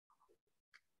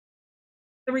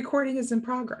The recording is in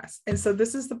progress. And so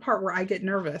this is the part where I get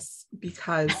nervous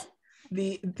because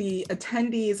the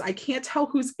attendees, I can't tell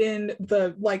who's in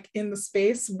the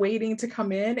space waiting to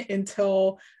come in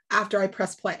until after I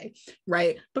press play,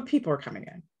 right? But people are coming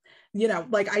in.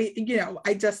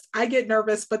 I get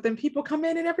nervous, but then people come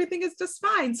in and everything is just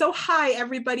fine. So hi,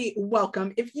 everybody,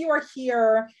 welcome. If you are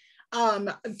here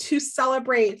to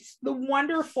celebrate the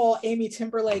wonderful Amy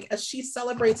Timberlake as she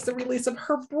celebrates the release of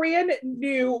her brand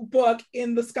new book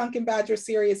in the Skunk and Badger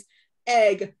series,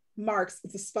 Egg Marks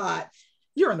the Spot,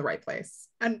 you're in the right place.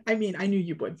 And I mean, I knew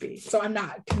you would be, so I'm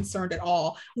not concerned at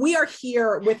all. We are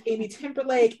here with Amy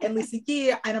Timberlake and Lisa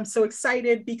Yee, and I'm so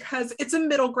excited because it's a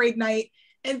middle grade night.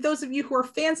 And those of you who are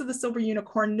fans of the Silver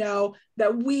Unicorn know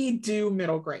that we do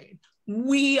middle grade.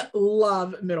 We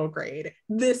love middle grade.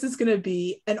 This is going to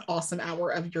be an awesome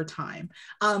hour of your time.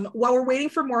 While we're waiting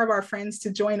for more of our friends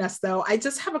to join us, though, I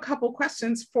just have a couple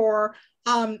questions for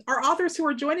our authors who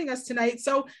are joining us tonight.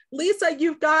 So, Lisa,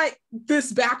 you've got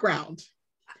this background.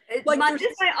 It's my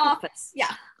office.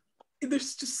 Yeah.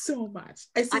 There's just so much.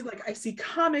 I see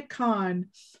Comic-Con.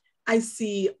 I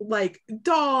see like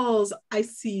dolls, I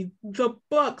see the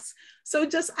books. So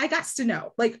I got to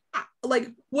know,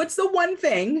 what's the one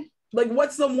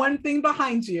thing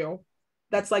behind you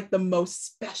that's like the most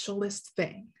specialist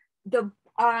thing?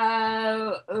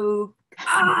 I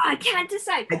can't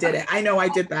decide. I did it. I know I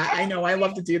did that. I know I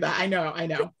love to do that. I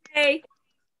know. Okay,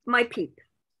 my Peep.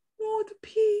 Oh, the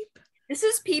Peep. This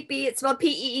is Peepy. It's spelled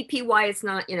Peepy. It's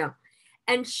not,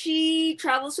 and she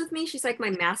travels with me. She's like my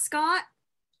mascot.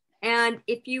 And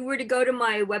if you were to go to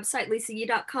my website,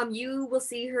 lisayee.com, you will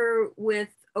see her with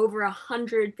over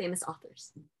 100 famous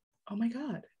authors. Oh my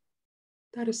God.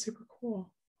 That is super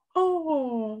cool.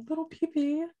 Oh, little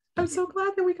Peepy. I'm so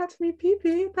glad that we got to meet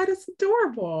Peepy. That is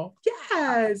adorable.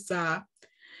 Yes. So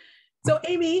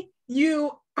Amy,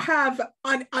 you have,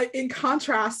 in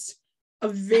contrast, a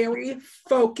very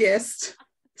focused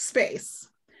space.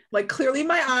 Like clearly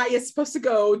my eye is supposed to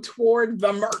go toward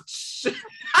the merch.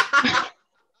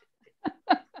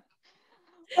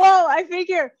 Well, I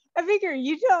figure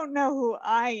you don't know who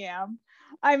I am.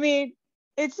 I mean,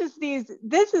 it's just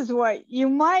this is what you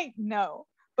might know.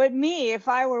 But me, if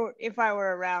I were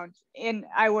around and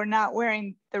I were not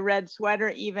wearing the red sweater,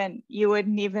 you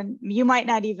might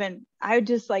not even, I would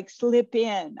just like slip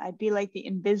in. I'd be like the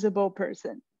invisible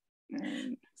person.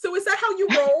 So is that how you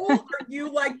roll? Are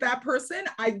you like that person?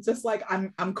 I just like,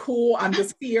 I'm cool. I'm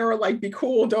just here. Like, be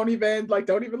cool. Don't even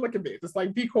look at me. Just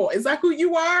like, be cool. Is that who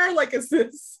you are? Like, is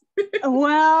this?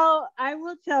 Well, I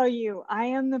will tell you, I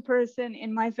am the person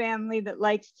in my family that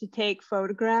likes to take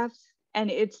photographs. And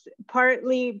it's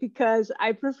partly because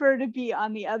I prefer to be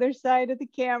on the other side of the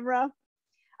camera.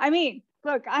 I mean,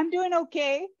 look, I'm doing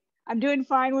okay. I'm doing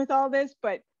fine with all this,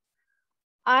 but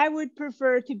I would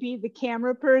prefer to be the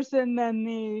camera person than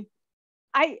my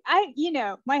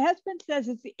husband says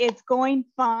it's going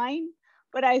fine,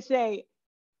 but I say,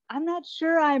 I'm not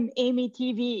sure I'm Amy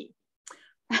TV.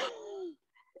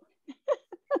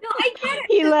 No, I get it.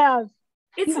 He laughs.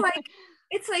 It's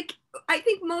like, I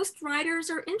think most writers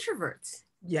are introverts.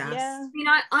 Yes. Yeah. I mean,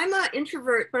 I'm an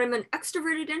introvert, but I'm an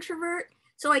extroverted introvert.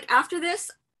 So like after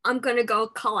this, I'm going to go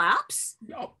collapse.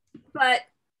 No. But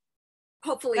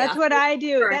hopefully that's what I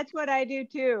do. That's what I do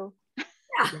too.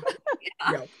 Yeah.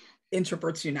 Yeah.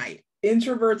 Introverts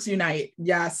unite.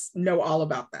 Yes, know all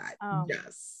about that. Oh.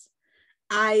 Yes.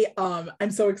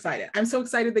 I'm so excited. I'm so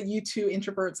excited that you two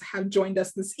introverts have joined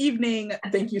us this evening.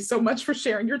 Thank you so much for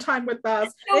sharing your time with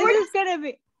us.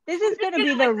 This is gonna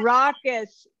be the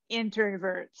raucous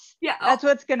introverts. Yeah. That's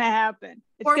what's gonna happen.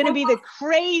 It's gonna be the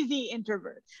crazy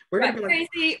introverts. We're gonna be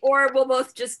crazy, or we'll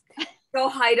both just go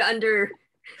hide under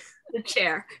the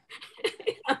chair.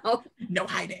 No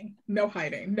hiding. No,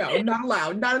 not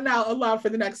allowed. Not allowed for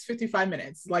the next 55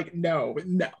 minutes. Like, no.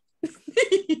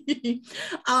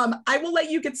 I will let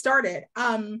you get started.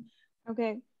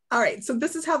 Okay. All right, so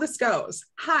this is how this goes.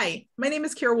 Hi, my name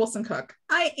is Kira Wilson Cook.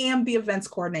 I am the events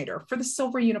coordinator for the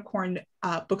Silver Unicorn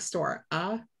bookstore.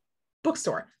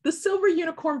 The Silver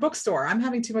Unicorn bookstore. I'm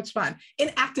having too much fun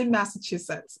in Acton,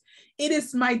 Massachusetts. It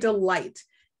is my delight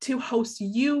to host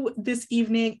you this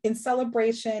evening in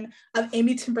celebration of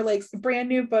Amy Timberlake's brand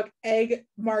new book, Egg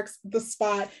Marks the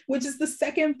Spot, which is the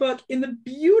second book in the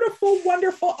beautiful,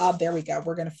 wonderful, there we go,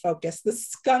 we're gonna focus, the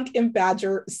Skunk and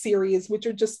Badger series, which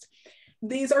are just,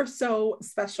 these are so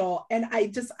special. And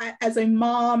I as a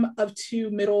mom of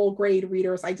two middle grade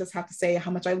readers, I just have to say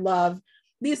how much I love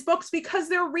these books because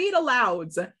they're read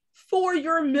alouds for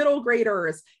your middle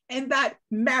graders, and that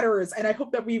matters. And I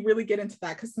hope that we really get into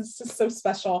that because it's just so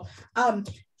special.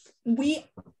 We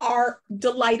are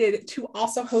delighted to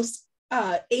also host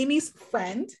Amy's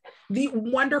friend, the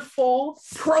wonderful,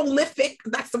 prolific,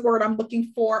 that's the word I'm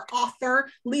looking for, author,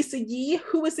 Lisa Yee,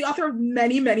 who is the author of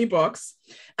many, many books.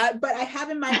 But I have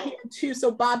in my hand too,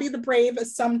 so Bobby the Brave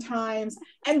sometimes,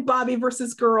 and Bobby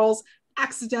versus Girls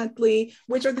accidentally,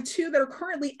 which are the two that are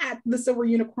currently at the Silver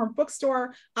Unicorn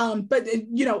bookstore. But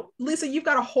you know, Lisa, you've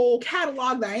got a whole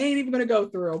catalog that I ain't even gonna go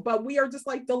through, but we are just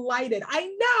like delighted.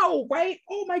 I know, right?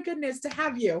 Oh my goodness, to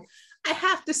have you. I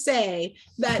have to say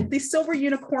that the Silver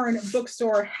Unicorn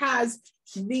bookstore has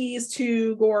these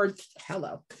two gorgeous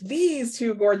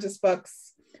books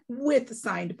with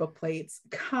signed book plates.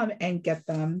 Come and get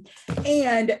them.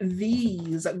 And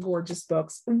these gorgeous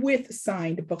books with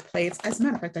signed book plates. As a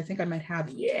matter of fact, I think I might have,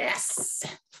 yes,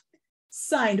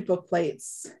 signed book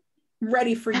plates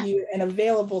ready for you and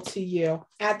available to you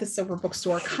at the Silver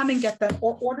Bookstore. Come and get them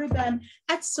or order them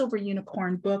at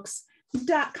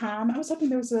silverunicornbooks.com. I was hoping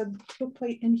there was a book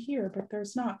plate in here, but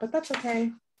there's not, but that's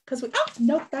okay. Because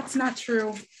nope, that's not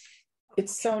true.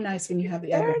 It's so nice when you have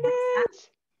the evidence.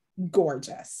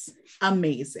 Gorgeous,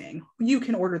 amazing. You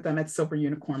can order them at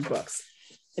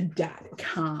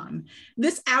silverunicornbooks.com.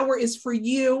 This hour is for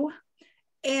you.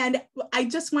 And I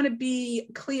just want to be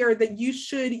clear that you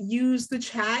should use the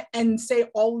chat and say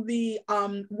all the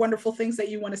wonderful things that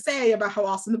you want to say about how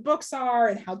awesome the books are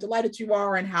and how delighted you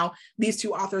are and how these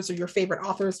two authors are your favorite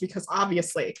authors, because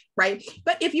obviously, right?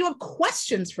 But if you have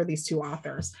questions for these two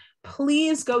authors,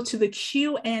 please go to the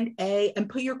Q&A and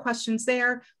put your questions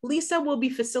there. Lisa will be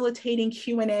facilitating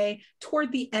Q&A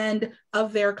toward the end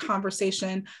of their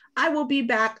conversation. I will be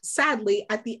back, sadly,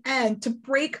 at the end to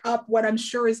break up what I'm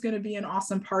sure is going to be an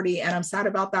awesome party. And I'm sad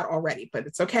about that already, but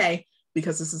it's okay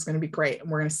because this is going to be great.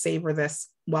 And we're going to savor this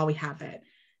while we have it.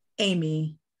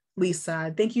 Amy,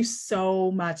 Lisa, thank you so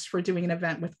much for doing an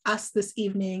event with us this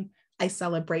evening. I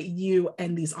celebrate you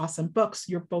and these awesome books.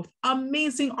 You're both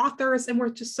amazing authors, and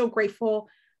we're just so grateful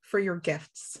for your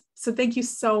gifts. So thank you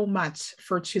so much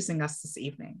for choosing us this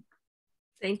evening.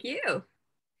 Thank you.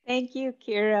 Thank you,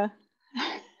 Kira.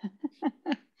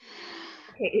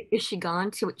 Okay, is she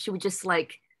gone? Should we just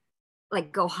like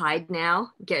go hide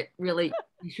now? Get really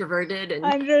introverted and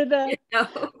under the. You know?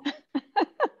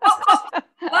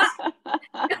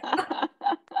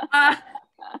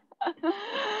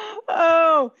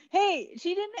 Oh, hey,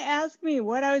 she didn't ask me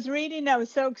what I was reading. I was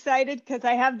so excited because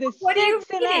I have this What are you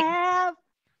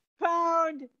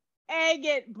 6.5-pound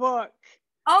agate book.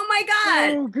 Oh my God.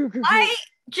 Oh, goo. I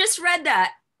just read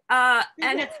that.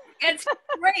 And it's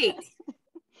great.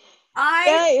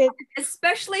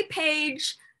 Especially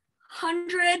page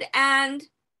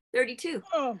 132.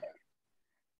 Oh,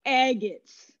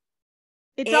 agates.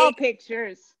 It's all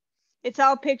pictures. It's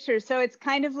all pictures. So it's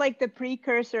kind of like the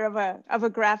precursor of a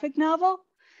graphic novel,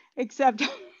 except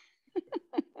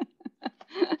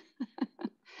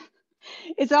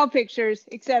it's all pictures,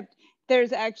 except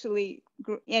there's actually,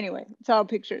 anyway, it's all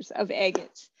pictures of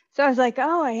agates. So I was like,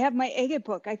 oh, I have my agate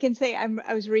book. I can say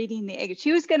I was reading the agate.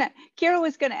 Kira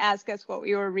was gonna ask us what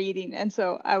we were reading. And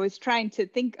so I was trying to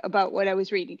think about what I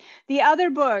was reading. The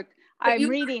other book I'm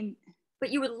reading.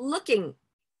 But you were looking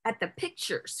at the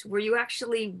pictures. Were you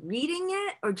actually reading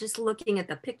it or just looking at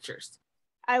the pictures?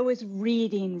 I was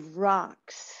reading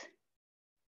rocks.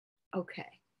 Okay.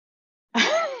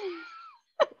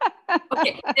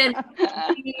 Okay, then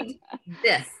read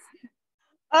this.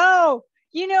 Oh,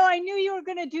 I knew you were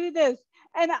going to do this.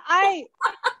 And I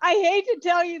hate to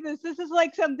tell you this. This is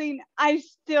like something I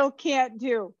still can't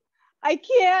do. I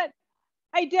can't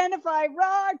identify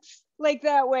rocks like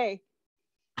that way.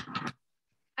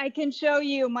 I can show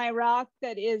you my rock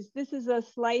this is a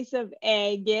slice of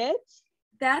agate.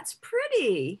 That's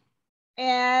pretty.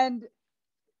 And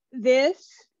this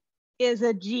is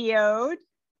a geode,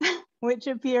 which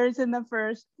appears in the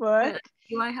first book.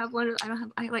 Do I have one? I don't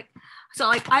have,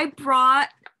 I brought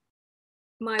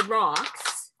my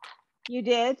rocks. You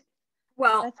did?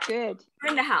 Well, that's good. We're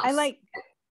in the house.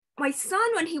 My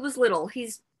son, when he was little,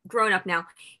 he's grown up now,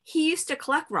 he used to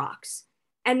collect rocks.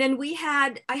 And then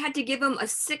I had to give him a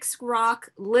 6 rock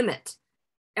limit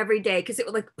every day because it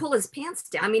would like pull his pants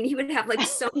down. I mean, he would have like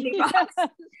so many rocks.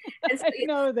 And so, I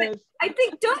know this.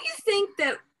 Don't you think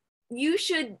that you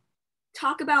should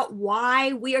talk about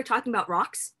why we are talking about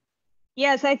rocks?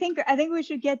 Yes, I think we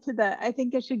should get to do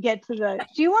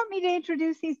you want me to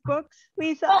introduce these books,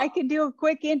 Lisa? I can do a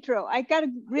quick intro. I got a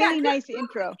really nice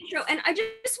intro. And I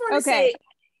just want to say,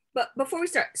 but before we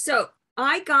start, so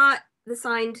I got the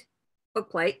signed book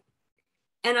plate,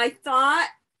 and I thought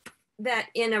that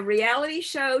in a reality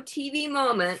show TV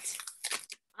moment,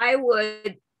 I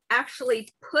would actually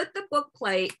put the book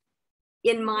plate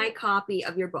in my copy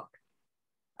of your book.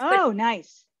 Oh,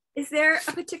 nice. Is there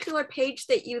a particular page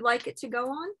that you like it to go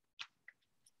on?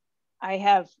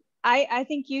 I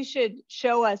think you should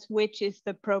show us which is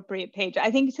the appropriate page.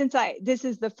 I think since this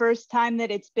is the first time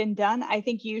that it's been done, I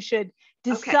think you should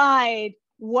decide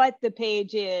what the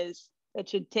page is that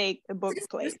should take the book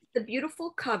place. This is the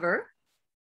beautiful cover.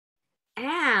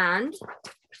 And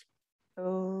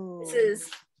this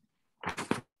is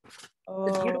the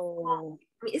beautiful,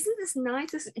 I mean, isn't this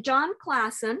nice? This is John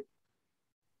Klassen.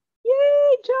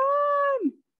 Yay,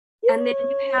 John! Yay! And then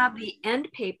you have the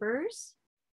end papers.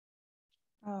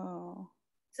 Oh.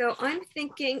 So I'm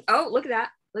thinking, oh, look at that.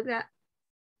 Look at that.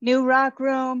 New rock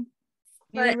room.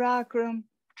 New rock room.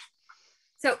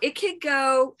 So it could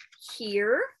go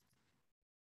here.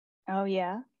 Oh,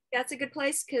 yeah. That's a good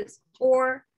place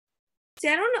or see,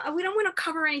 I don't know. We don't want to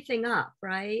cover anything up,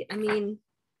 right? I mean,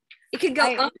 it could go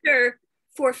under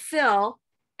for Phil,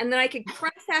 and then I could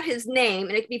cross out his name,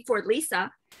 and it could be for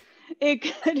Lisa. It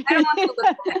could. I don't want Phil to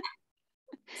put it.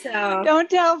 So don't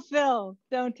tell Phil.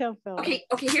 Don't tell Phil. Okay.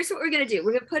 Here's what we're gonna do.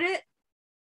 We're gonna put it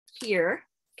here.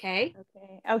 Okay.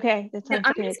 Okay. That sounds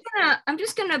good. I'm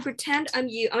just gonna pretend I'm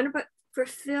you. I'm gonna put for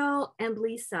Phil and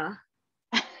Lisa.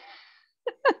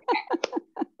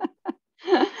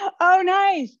 Oh,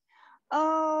 nice.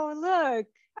 Oh, look.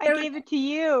 I gave it to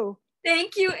you.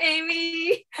 Thank you,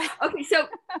 Amy. Okay, so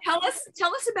tell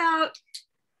us about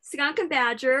Skunk and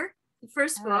Badger, the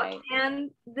first book,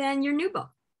 and then your new book.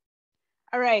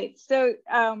 All right. So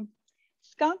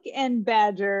Skunk and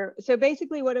Badger. So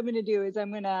basically what I'm going to do is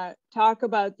I'm going to talk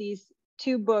about these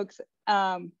two books.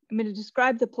 I'm going to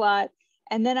describe the plot,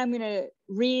 and then I'm going to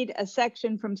read a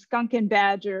section from Skunk and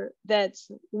Badger that's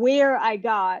where I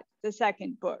got the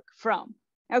second book from.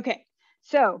 Okay.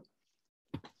 So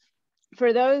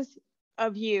for those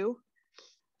of you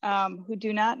who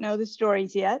do not know the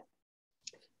stories yet,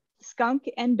 Skunk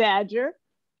and Badger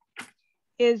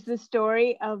is the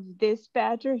story of this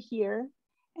badger here,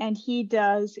 and he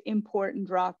does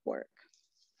important rock work.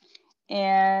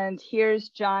 And here's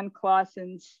John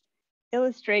Klassen's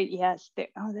illustrate. Yes, there.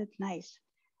 Oh, that's nice.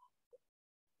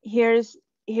 Here's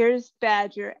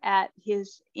Badger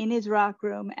in his rock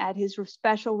room at his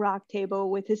special rock table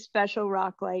with his special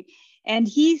rock light. And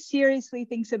he seriously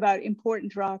thinks about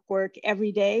important rock work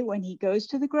every day when he goes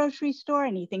to the grocery store,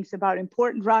 and he thinks about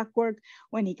important rock work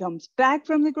when he comes back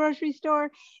from the grocery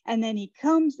store. And then he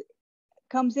comes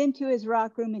into his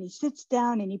rock room, and he sits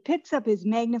down, and he picks up his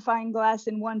magnifying glass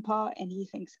in one paw, and he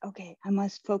thinks, okay, I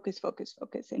must focus.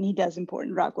 And he does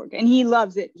important rock work, and he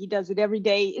loves it. He does it every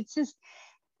day. It's just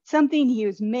something he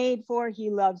was made for. He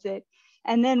loves it.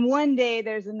 And then one day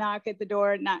there's a knock at the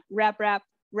door, rap.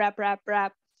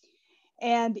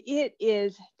 And it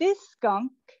is this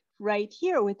skunk right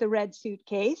here with the red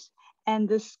suitcase. And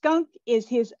the skunk is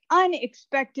his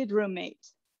unexpected roommate.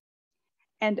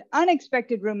 And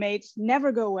unexpected roommates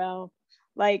never go well,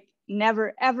 like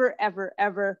never, ever, ever,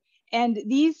 ever. And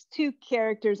these two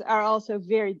characters are also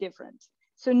very different.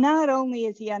 So not only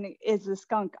is the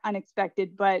skunk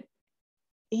unexpected, but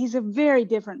he's a very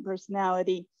different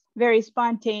personality, very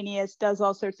spontaneous, does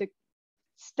all sorts of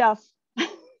stuff.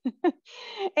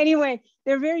 Anyway,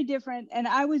 they're very different. And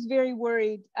I was very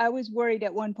worried. I was worried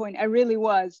at one point, I really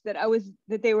was, that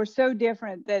they were so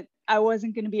different that I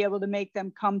wasn't going to be able to make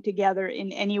them come together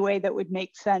in any way that would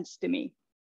make sense to me.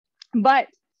 But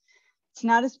it's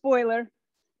not a spoiler.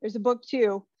 There's a book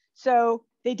 2. So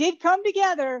they did come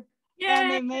together. Yay!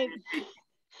 And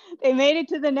they made it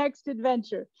to the next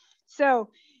adventure. So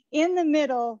in the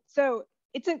middle, so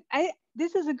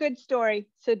this is a good story.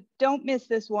 So don't miss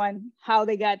this one, how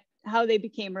they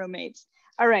became roommates.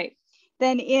 All right.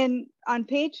 Then on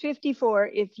page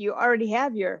 54, if you already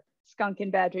have your Skunk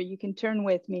and Badger, you can turn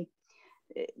with me.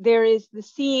 There is the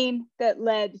scene that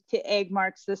led to Egg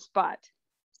Marks the Spot.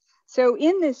 So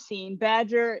in this scene,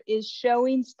 Badger is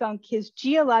showing Skunk his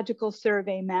geological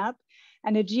survey map.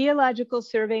 And a geological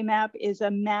survey map is a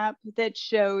map that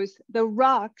shows the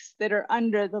rocks that are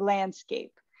under the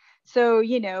landscape. So,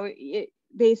 it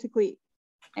basically,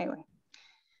 anyway.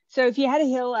 So if you had a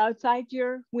hill outside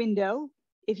your window,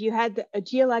 if you had a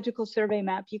geological survey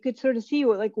map, you could sort of see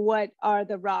what are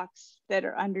the rocks that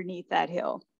are underneath that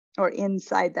hill or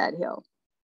inside that hill.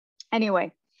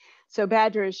 Anyway, so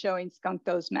Badger is showing Skunk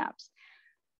those maps.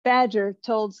 Badger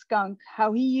told Skunk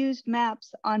how he used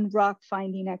maps on rock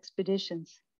finding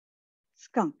expeditions.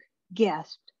 Skunk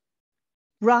gasped.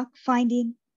 Rock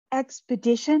finding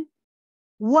expedition?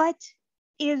 What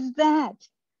is that?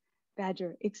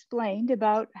 Badger explained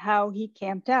about how he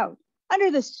camped out.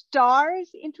 Under the stars,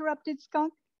 interrupted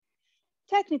Skunk.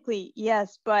 Technically,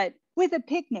 yes, but with a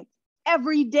picnic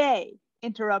every day,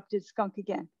 interrupted Skunk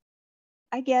again.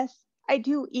 I guess I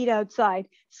do eat outside.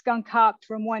 Skunk hopped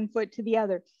from one foot to the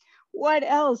other. What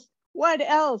else? What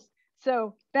else?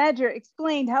 So Badger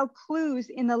explained how clues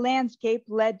in the landscape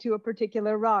led to a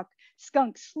particular rock.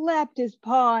 Skunk slapped his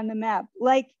paw on the map,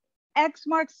 like X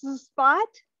marks the spot?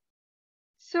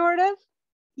 Sort of.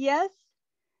 Yes.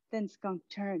 Then Skunk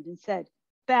turned and said,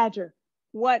 Badger,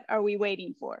 what are we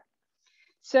waiting for?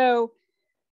 So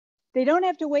they don't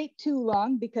have to wait too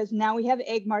long because now we have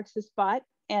egg marks the spot,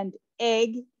 and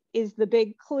egg is the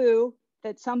big clue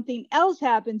that something else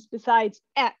happens besides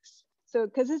X. So,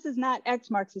 because this is not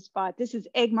X marks the spot, this is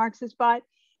egg marks the spot.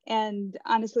 And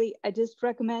honestly, I just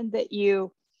recommend that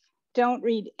you don't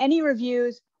read any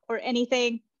reviews or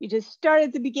anything. You just start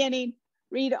at the beginning,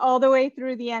 read all the way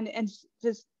through the end, and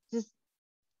just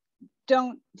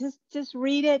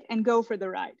read it and go for the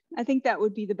ride. I think that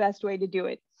would be the best way to do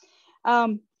it.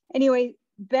 Anyway,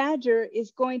 Badger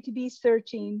is going to be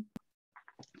searching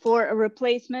for a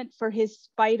replacement for his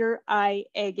spider eye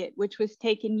agate, which was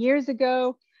taken years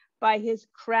ago by his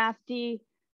crafty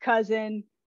cousin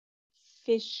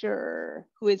Fisher,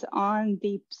 who is on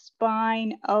the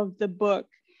spine of the book.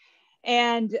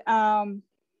 And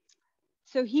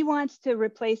so he wants to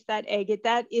replace that agate.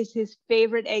 That is his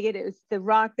favorite agate. It was the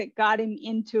rock that got him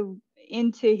into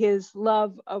his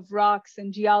love of rocks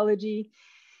and geology.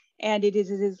 And it is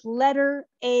his letter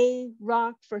A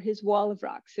rock for his wall of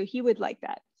rocks. So he would like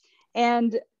that.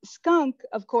 And Skunk,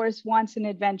 of course, wants an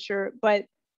adventure, but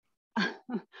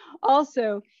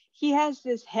also he has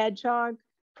this hedgehog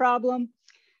problem.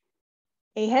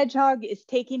 A hedgehog is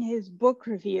taking his book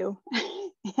review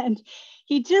and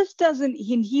he just doesn't,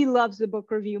 he loves the book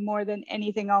review more than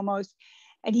anything almost.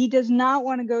 And he does not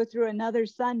want to go through another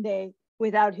Sunday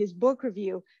without his book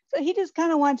review. So he just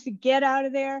kind of wants to get out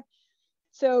of there.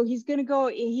 So he's going to go,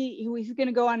 he's going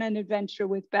to go on an adventure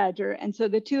with Badger. And so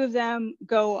the two of them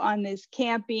go on this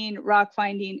camping, rock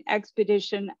finding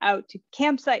expedition out to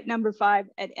campsite number 5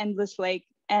 at Endless Lake.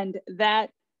 And that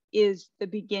is the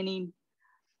beginning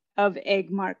of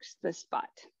Egg Marks the Spot.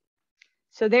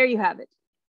 So there you have it.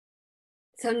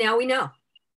 So now we know.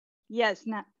 Yes,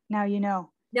 now you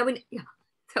know. Now we, yeah.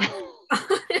 So,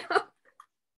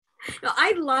 no,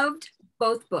 I loved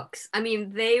both books. I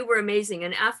mean, they were amazing.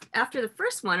 And after the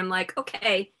first one, I'm like,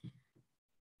 okay,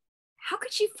 how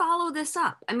could she follow this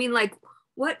up? I mean, like,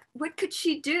 what could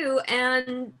she do?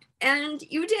 And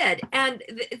you did. And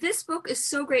this book is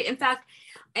so great. In fact,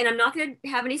 and I'm not going to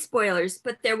have any spoilers,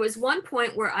 but there was one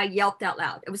point where I yelped out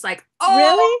loud. It was like, oh,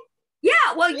 really?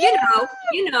 Yeah. Well, yeah.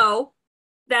 you know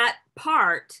that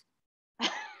part.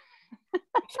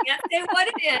 I can't say what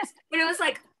it is, but it was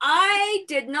like, I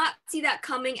did not see that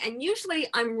coming. And usually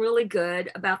I'm really good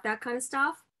about that kind of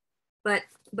stuff, but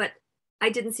I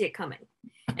didn't see it coming.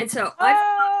 And so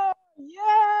I've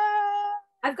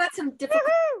got some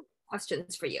difficult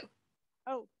questions for you.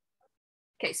 Oh.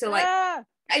 Okay. So like,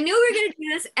 I knew we were going to do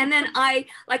this. And then I,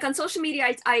 like on social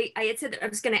media, I had said that I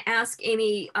was going to ask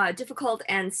Amy difficult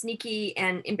and sneaky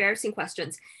and embarrassing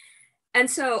questions. And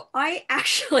so I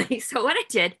actually, so what I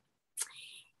did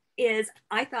is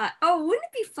I thought, oh, wouldn't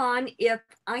it be fun if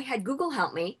I had Google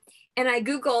help me? And I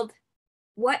Googled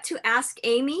what to ask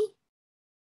Amy.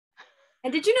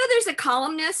 And did you know there's a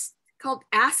columnist called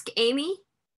Ask Amy?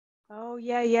 Oh,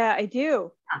 yeah, I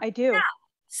do. Yeah.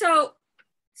 So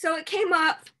it came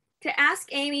up to ask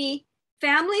Amy,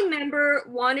 family member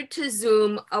wanted to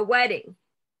Zoom a wedding.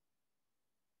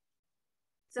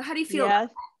 So how do you feel? Yes.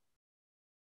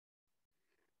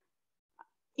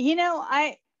 You know,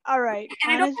 all right.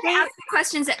 And honestly, I don't ask the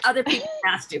questions that other people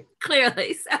asked you,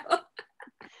 clearly. So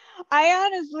I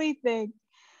honestly think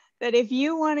that if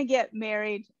you want to get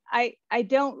married, I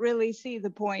don't really see the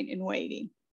point in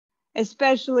waiting,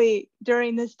 especially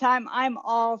during this time. I'm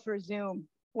all for Zoom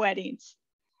weddings.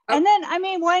 Okay. And then, I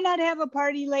mean, why not have a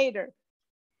party later?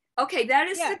 Okay, that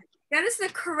is the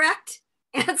correct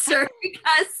answer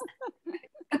because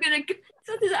I'm gonna.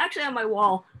 So this is actually on my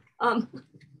wall.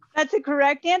 That's a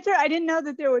correct answer. I didn't know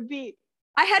that there would be.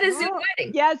 I had a Zoom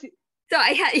wedding. Yes. So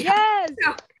I had. Yes.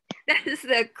 So that is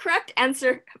the correct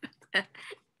answer.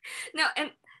 No,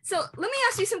 and so let me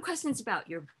ask you some questions about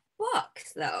your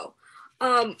books, though.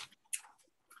 I'm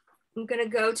gonna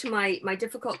go to my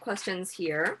difficult questions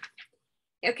here.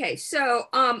 Okay, so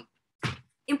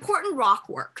important rock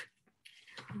work.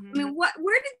 Mm-hmm. I mean,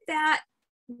 where did that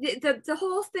the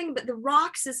whole thing, but the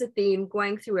rocks is a theme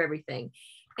going through everything.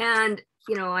 And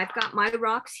you know, I've got my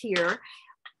rocks here.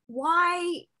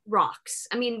 Why rocks?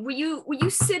 I mean, were you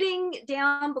sitting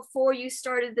down before you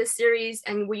started this series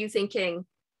and were you thinking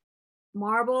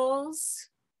marbles,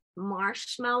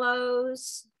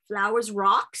 marshmallows, flowers,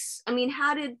 rocks? I mean,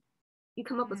 how did you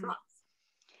come up with rocks?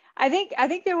 I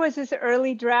think there was this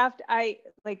early draft,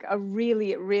 like a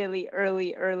really, really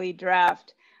early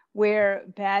draft where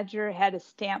Badger had a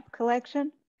stamp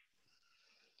collection.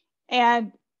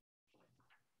 And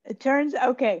it turns,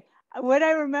 okay, what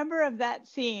I remember of that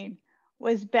scene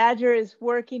was Badger is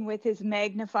working with his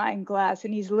magnifying glass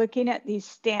and he's looking at these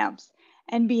stamps.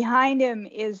 And behind him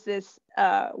is this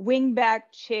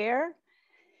wingback chair.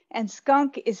 And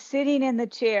Skunk is sitting in the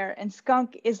chair and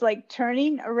Skunk is like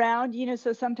turning around, you know,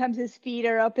 so sometimes his feet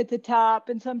are up at the top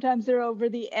and sometimes they're over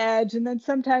the edge and then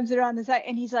sometimes they're on the side.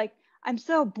 And he's like, I'm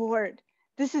so bored.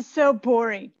 This is so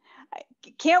boring.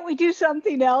 Can't we do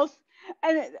something else?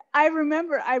 And I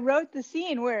remember I wrote the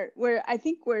scene where I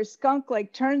think where Skunk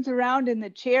like turns around in the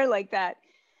chair like that.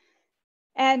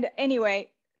 And anyway,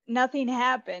 nothing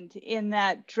happened in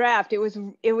that draft. It was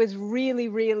really,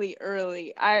 really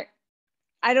early.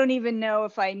 I don't even know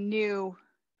if I knew,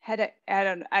 I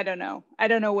don't know. I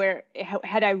don't know where,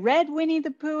 had I read Winnie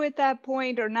the Pooh at that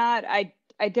point or not?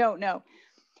 I don't know.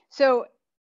 So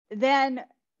then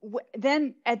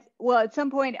at some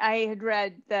point I had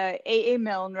read the A.A.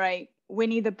 Milne, right,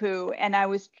 Winnie the Pooh, and I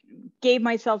gave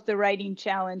myself the writing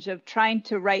challenge of trying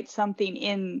to write something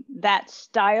in that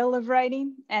style of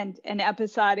writing and an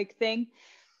episodic thing.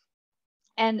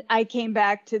 And I came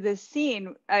back to this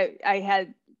scene. I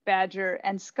had Badger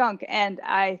and Skunk, and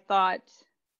I thought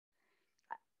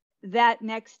that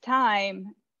next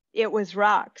time it was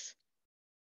rocks.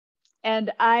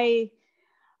 And I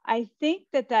think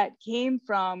that came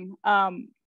from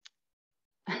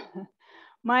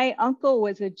my uncle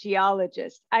was a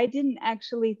geologist. I didn't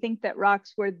actually think that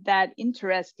rocks were that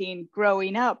interesting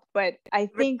growing up, but I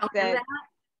think that.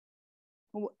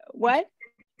 What?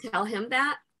 Tell him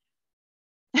that?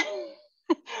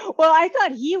 Well, I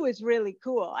thought he was really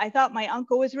cool. I thought my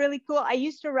uncle was really cool. I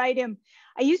used to write him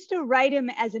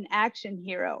as an action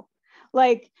hero.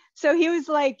 Like, so he was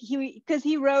like, because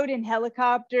he rode in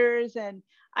helicopters and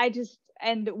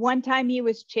one time he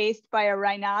was chased by a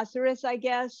rhinoceros, I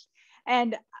guess.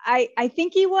 And I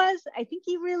think he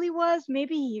really was.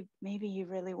 Maybe he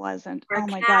really wasn't. Or oh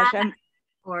my gosh.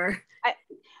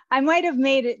 I might have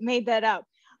made that up.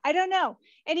 I don't know.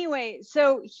 Anyway,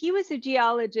 so he was a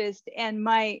geologist and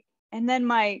then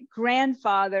my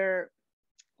grandfather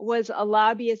was a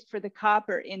lobbyist for the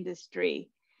copper industry.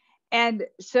 And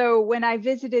so when I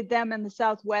visited them in the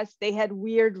Southwest, they had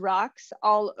weird rocks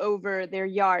all over their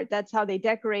yard. That's how they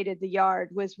decorated the yard,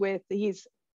 was with these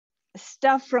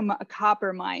stuff from a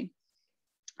copper mine.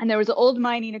 And there was old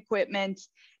mining equipment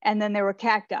and then there were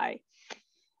cacti.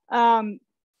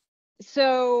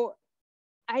 So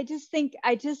I just think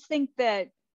that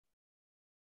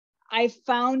I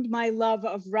found my love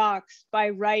of rocks by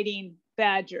writing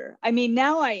Badger. I mean,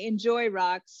 now I enjoy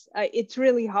rocks. It's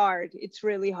really hard.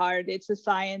 It's a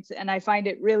science, and I find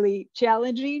it really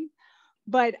challenging.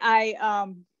 But I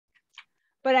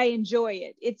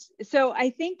enjoy it. So I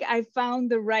think I found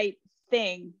the right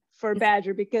thing for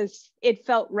Badger because it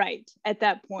felt right at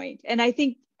that point. And I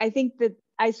think that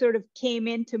I sort of came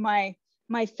into my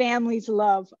family's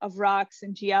love of rocks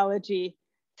and geology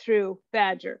through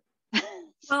Badger.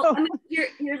 Well, I mean,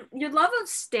 your love of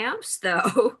stamps,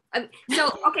 though.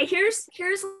 So okay, here's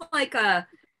like an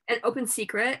open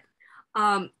secret.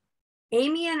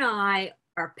 Amy and I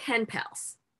are pen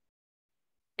pals,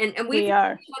 and we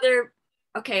are. Each other.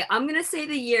 Okay, I'm gonna say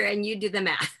the year, and you do the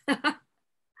math.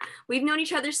 We've known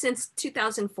each other since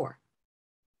 2004.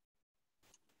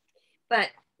 But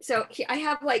so I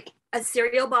have like a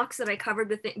cereal box that I covered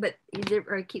with it, but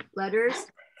I keep letters,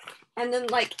 and then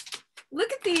like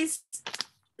look at these.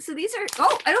 So these are,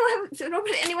 I don't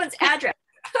put anyone's address.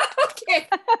 Okay.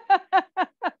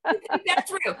 That's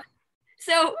true.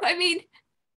 So, I mean,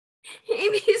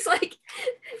 Amy's like,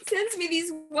 sends me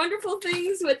these wonderful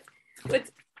things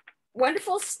with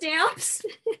wonderful stamps.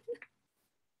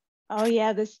 Oh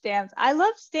yeah, the stamps. I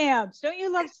love stamps. Don't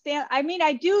you love stamps? I mean,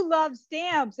 I do love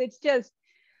stamps. It's just,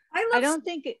 I don't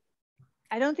think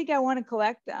I want to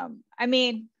collect them. I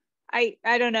mean, I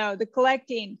don't know, the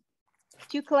collecting.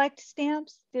 Do you collect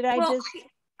stamps? I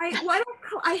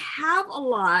have a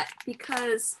lot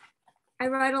because I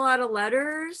write a lot of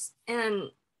letters and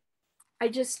I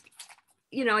just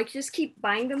keep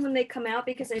buying them when they come out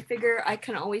because I figure I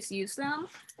can always use them.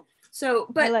 So,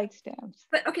 but I like stamps.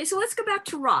 But okay, so let's go back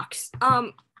to rocks.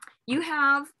 You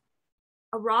have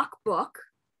a rock book,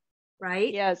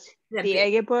 right? Yes, the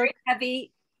agate book.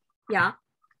 Heavy, yeah.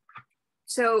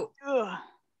 So,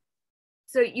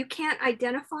 so you can't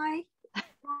identify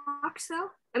rocks though?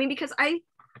 I mean, because I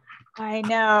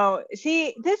know.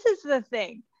 See, this is the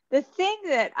thing. The thing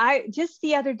that just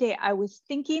the other day, I was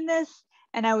thinking this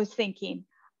and I was thinking,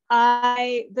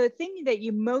 the thing that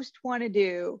you most want to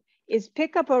do is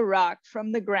pick up a rock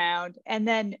from the ground and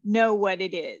then know what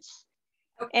it is.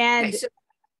 Okay, And so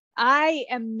I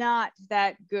am not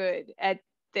that good at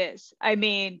this. I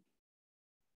mean,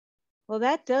 well,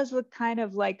 that does look kind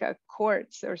of like a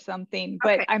quartz or something,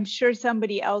 but okay. I'm sure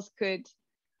somebody else could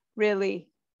really.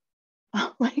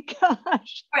 Oh my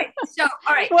gosh. All right. So,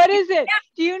 all right. What is it?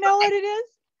 Do you know what it is?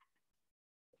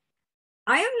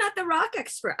 I am not the rock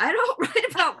expert. I don't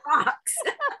write about rocks.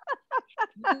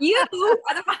 You are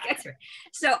the rock expert.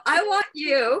 So I want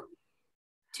you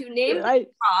to name the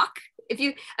rock. If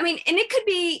you, I mean, and it could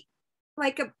be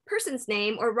like a person's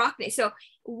name or rock name. So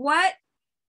what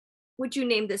would you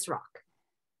name this rock?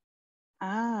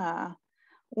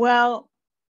 Well,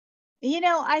 you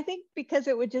know, I think because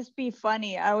it would just be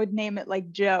funny, I would name it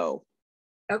like Joe.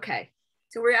 Okay.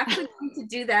 So we're actually going to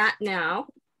do that now.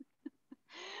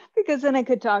 Because then I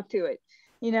could talk to it,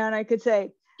 you know, and I could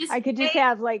say, I could just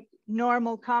have like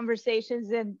normal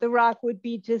conversations and the rock would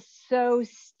be just so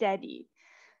steady.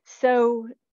 So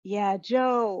yeah,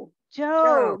 Joe,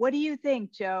 what do you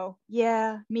think, Joe?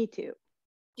 Yeah, me too.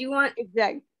 Do you want,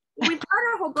 exactly. We've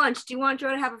got a whole bunch. Do you want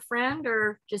Joe to have a friend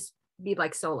or just be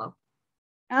like solo?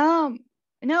 No,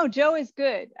 Joe is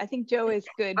good. I think Joe is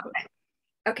good.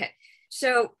 Okay.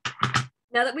 So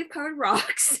now that we've covered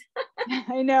rocks.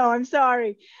 I know, I'm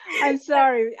sorry. I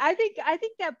think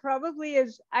that probably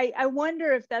is, I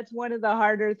wonder if that's one of the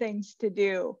harder things to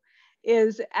do,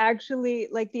 is actually,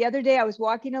 like the other day I was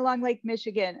walking along Lake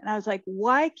Michigan and I was like,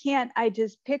 why can't I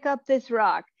just pick up this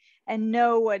rock and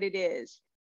know what it is?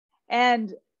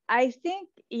 And I think,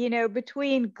 you know,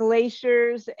 between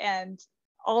glaciers and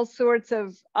all sorts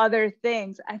of other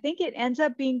things, I think it ends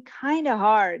up being kind of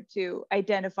hard to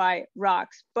identify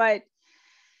rocks.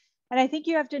 And I think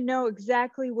you have to know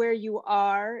exactly where you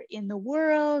are in the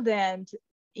world and,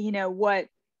 you know, what,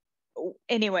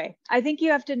 anyway, I think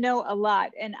you have to know a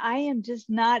lot. And I am just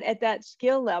not at that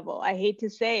skill level. I hate to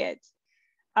say it.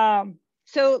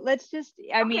 So let's just,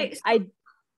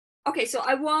 Okay, so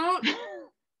I won't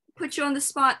put you on the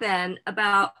spot then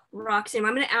about rocks. I'm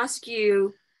going to ask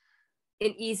you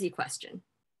an easy question.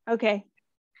 Okay.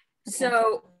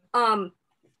 So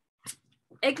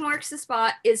Egg Marks the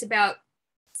Spot is about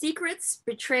secrets,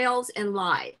 betrayals, and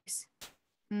lies.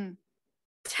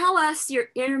 Tell us your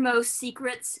innermost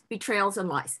secrets, betrayals, and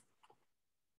lies.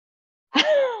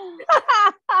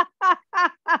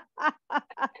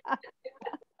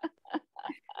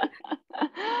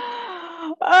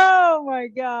 Oh my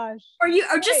gosh. Or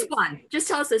just one. Just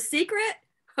tell us a secret,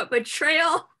 a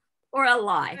betrayal, or a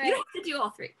lie. Right. You don't have to do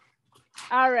all three.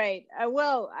 All right.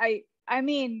 Well, I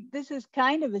mean, this is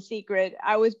kind of a secret.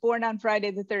 I was born on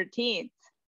Friday the 13th.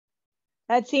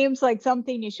 That seems like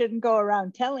something you shouldn't go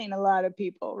around telling a lot of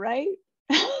people, right?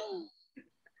 Okay,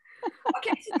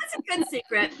 so that's a good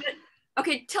secret. But,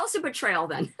 okay, tell us a betrayal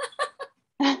then.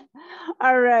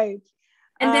 All right.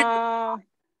 And then,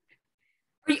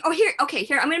 here,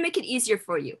 I'm gonna make it easier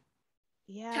for you.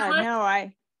 Yeah,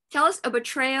 tell us a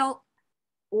betrayal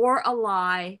or a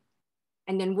lie,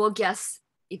 and then we'll guess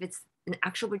if it's an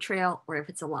actual betrayal or if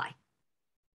it's a lie.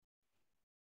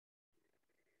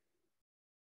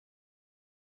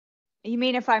 You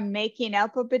mean if I'm making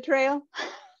up a betrayal?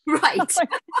 Right. I'm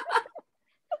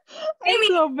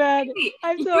so bad.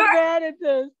 I'm so bad at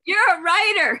this. You're a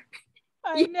writer.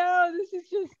 I know. This is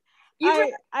just.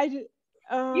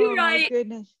 Oh you my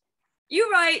goodness.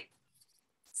 You write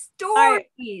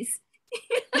stories.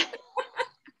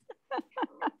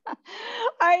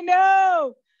 I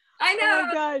know. I know. Oh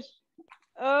my gosh.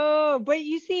 Oh, but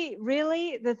you see,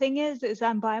 really, the thing is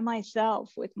I'm by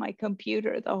myself with my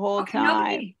computer the whole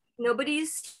time.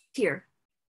 Nobody's here.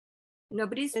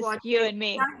 Nobody's just watching. You and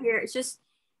me. Not here. It's just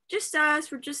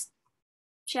us. We're just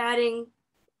chatting.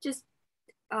 Just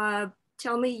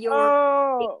tell me your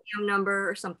ATM number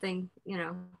or something, you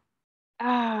know.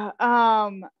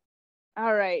 All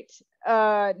right.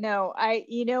 No,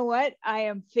 you know what? I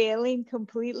am failing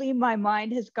completely. My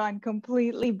mind has gone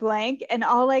completely blank. And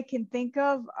all I can think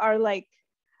of are like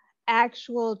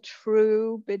actual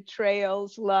true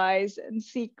betrayals, lies, and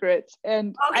secrets.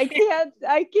 And I can't.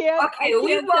 Okay,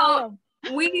 we won't.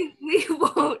 We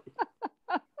won't.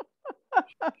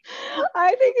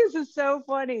 I think this is so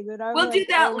funny that I'm We'll do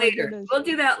that later. We'll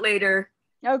do that later.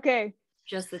 Okay.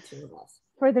 Just the two of us.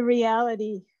 For the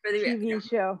reality TV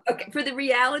show. Okay, for the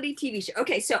reality TV show.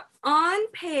 Okay, so on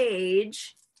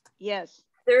page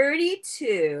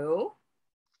 32.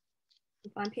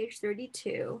 On page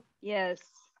 32. Yes.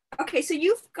 Okay, so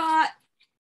you've got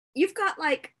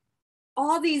like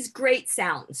all these great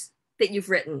sounds that you've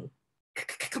written.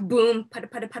 Boom, put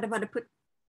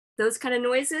those kind of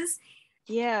noises.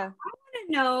 Yeah. I want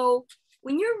to know,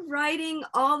 when you're writing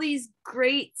all these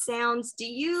great sounds, do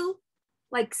you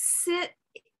like sit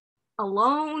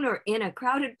alone or in a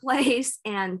crowded place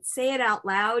and say it out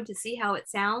loud to see how it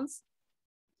sounds?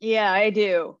 Yeah, I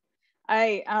do.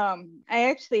 I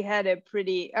actually had a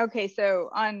pretty, okay, so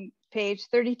on page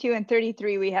 32 and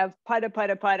 33, we have pada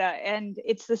pada pada, and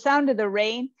it's the sound of the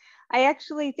rain. I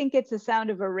actually think it's the sound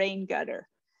of a rain gutter.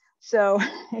 So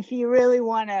if you really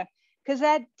want to, because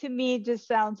that to me just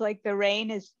sounds like the rain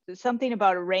is something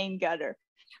about a rain gutter,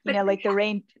 you know, like the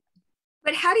rain.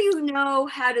 But how do you know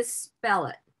how to spell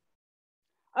it?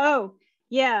 Oh,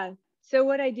 yeah. So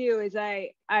what I do is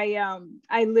I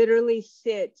literally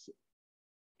sit,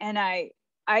 and I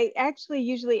actually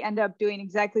usually end up doing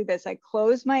exactly this. I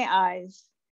close my eyes.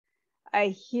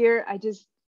 I just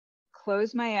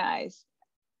close my eyes.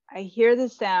 I hear the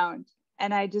sound,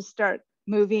 and I just start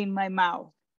moving my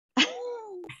mouth.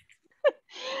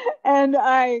 and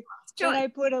I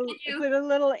put a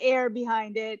little air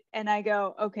behind it, and I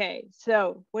go, okay,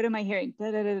 so what am I hearing?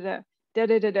 Da da da da da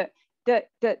da da da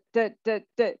da da da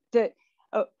da da.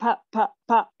 Oh, pop pop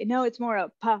pop. No, it's more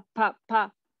of pop pop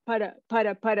pop. Pada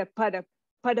pada pada pada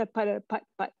pada pada pat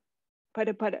pat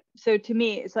pada pada. So to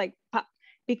me, it's like pop,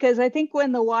 because I think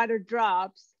when the water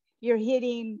drops, you're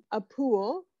hitting a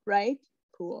pool, right?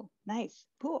 Pool, nice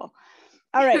pool.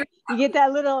 All right, you get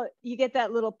that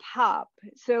little pop.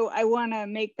 So I want to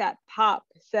make that pop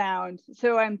sound.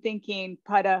 So I'm thinking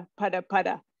pada pada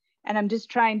pada, and I'm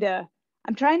trying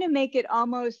to make it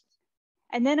almost.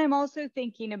 And then I'm also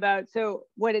thinking about, so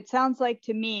what it sounds like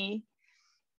to me,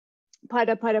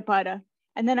 pada pada pada.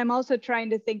 And then I'm also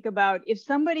trying to think about, if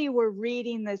somebody were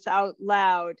reading this out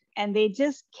loud and they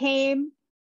just came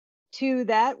to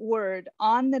that word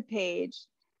on the page,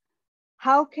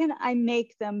 how can I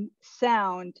make them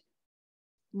sound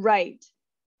right?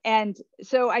 And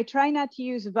so I try not to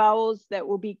use vowels that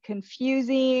will be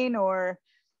confusing or,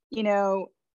 you know,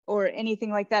 or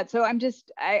anything like that. So I'm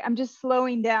just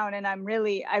slowing down, and I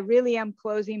really am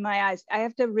closing my eyes. I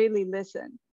have to really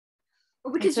listen.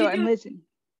 Because so I'm listening.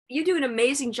 You do an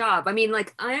amazing job. I mean,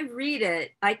 like, I read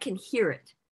it, I can hear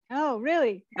it. Oh,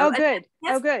 really? Oh, good.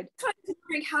 Oh, good. I'm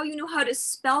wondering how you know how to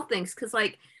spell things, because,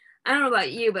 like, I don't know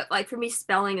about you, but like for me,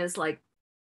 spelling is like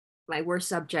my worst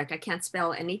subject. I can't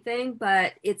spell anything,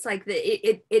 but it's like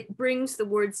it brings the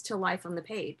words to life on the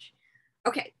page.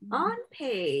 Okay, on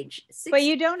page 6. But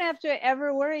you don't have to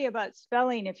ever worry about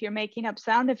spelling if you're making up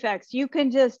sound effects. You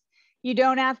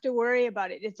don't have to worry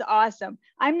about it. It's awesome.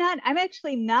 I'm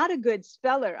actually not a good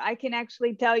speller. I can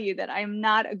actually tell you that I'm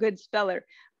not a good speller,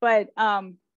 but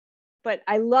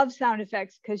I love sound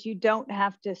effects because you don't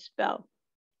have to spell.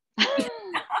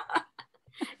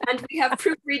 And we have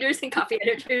proofreaders and copy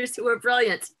editors who are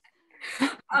brilliant. So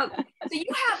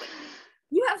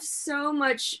you have so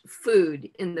much food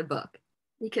in the book,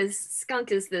 because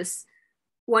Skunk is this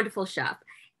wonderful chef.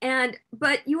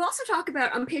 But you also talk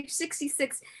about, on page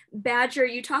 66, Badger,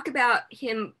 you talk about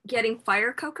him getting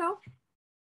fire cocoa.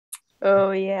 Oh,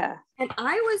 yeah. And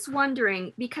I was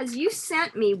wondering, because you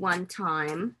sent me one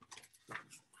time.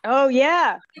 Oh,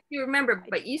 yeah. If you remember,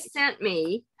 but you sent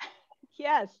me.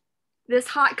 Yes. This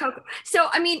hot cocoa. So,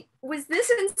 I mean, was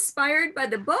this inspired by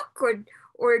the book,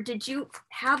 or did you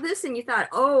have this and you thought,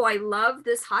 oh, I love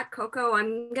this hot cocoa,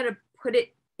 I'm going to put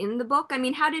it in the book? I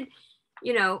mean, how did,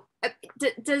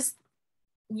 does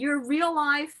your real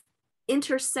life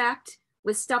intersect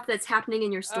with stuff that's happening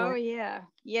in your story? Oh,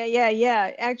 yeah.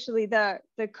 Yeah. Actually, the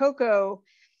cocoa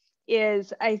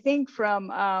is, I think,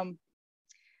 from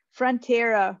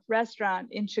Frontera restaurant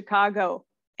in Chicago.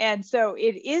 And so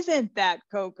it isn't that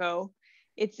cocoa.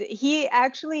 He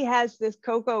actually has this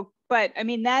cocoa, but I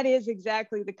mean, that is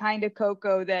exactly the kind of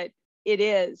cocoa that it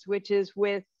is, which is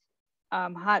with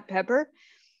hot pepper.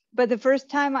 But the first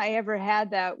time I ever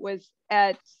had that was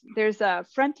there's a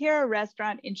Frontera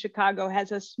restaurant in Chicago,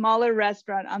 has a smaller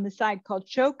restaurant on the side called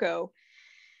Choco,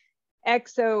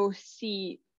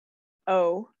 XOCO.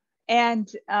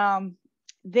 And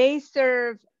they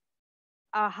serve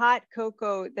a hot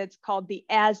cocoa that's called the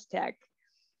Aztec.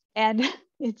 And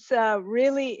it's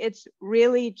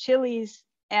really chilies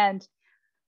and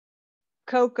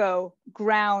cocoa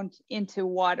ground into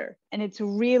water. And it's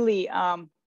really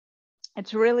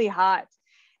hot.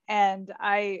 And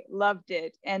I loved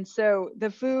it. And so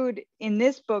the food in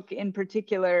this book in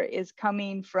particular is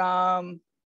coming from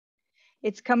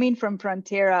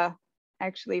Frontera,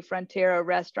 actually, Frontera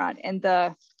restaurant. And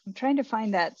I'm trying to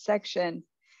find that section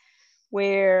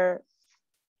where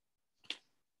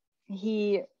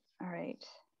he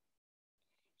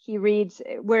reads,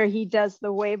 where he does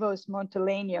the huevos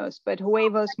monteleños, but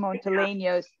huevos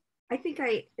monteleños I think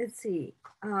let's see.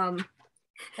 Oh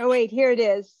wait, here it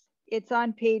is. It's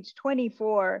on page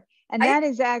 24. And that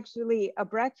is actually a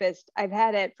breakfast I've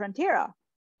had at Frontera.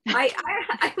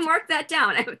 I marked that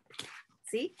down.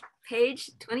 See, page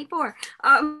 24.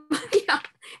 Yeah,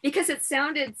 because it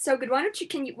sounded so good. Why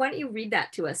don't you read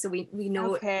that to us so we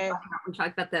know Okay. what we're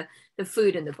talking about the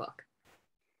food in the book.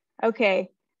 Okay.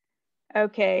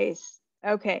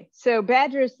 So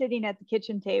Badger is sitting at the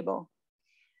kitchen table.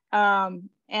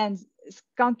 And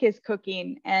Skunk is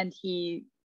cooking, and he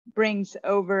brings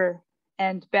over,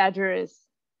 and Badger is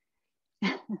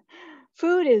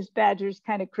food is Badger's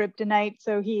kind of kryptonite.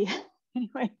 So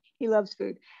anyway, he loves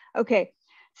food. Okay,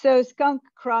 so Skunk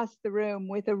crossed the room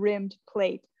with a rimmed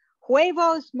plate.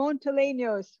 Huevos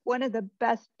monteleños, one of the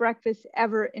best breakfasts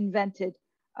ever invented.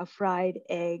 A fried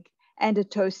egg and a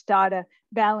tostada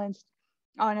balanced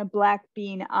on a black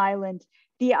bean island.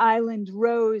 The island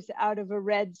rose out of a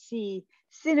Red Sea.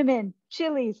 Cinnamon,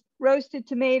 chilies, roasted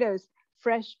tomatoes,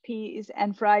 fresh peas,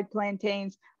 and fried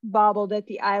plantains bobbled at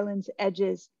the island's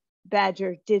edges.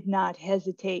 Badger did not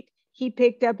hesitate. He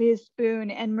picked up his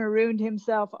spoon and marooned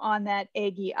himself on that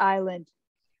eggy island.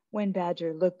 When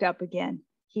Badger looked up again,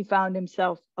 he found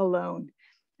himself alone.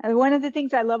 And one of the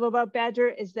things I love about Badger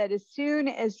is that as soon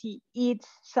as he eats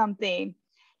something,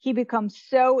 he becomes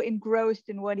so engrossed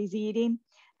in what he's eating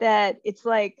that it's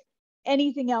like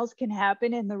anything else can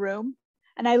happen in the room.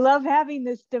 And I love having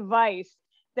this device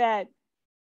that,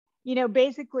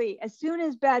 basically as soon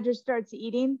as Badger starts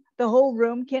eating, the whole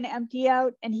room can empty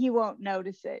out and he won't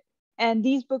notice it. And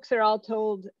these books are all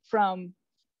told from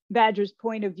Badger's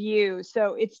point of view.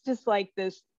 So it's just like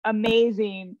this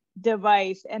amazing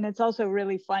device. And it's also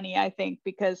really funny, I think,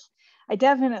 because I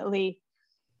definitely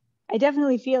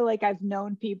feel like I've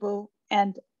known people,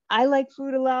 and I like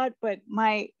food a lot, but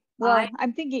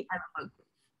I'm thinking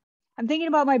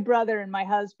about my brother and my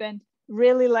husband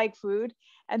really like food.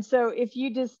 And so if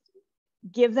you just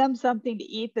give them something to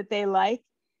eat that they like,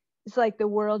 it's like the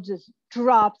world just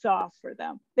drops off for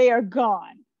them. They are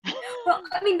gone. Well,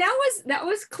 I mean, that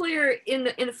was clear in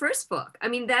the first book. I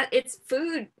mean, that it's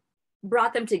food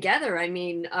brought them together. I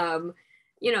mean,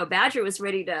 Badger was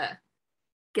ready to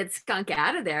get Skunk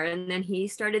out of there, and then he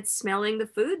started smelling the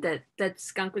food that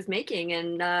Skunk was making,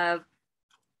 and there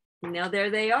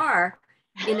they are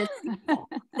in a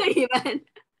even.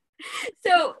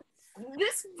 So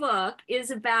this book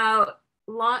is about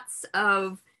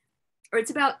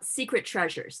it's about secret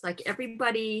treasures. Like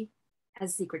everybody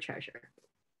has a secret treasure.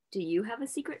 Do you have a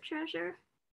secret treasure?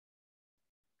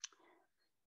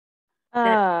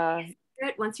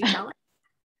 Once you tell it.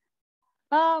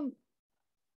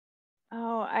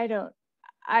 I don't.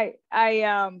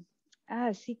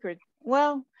 Secret.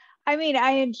 Well, I mean,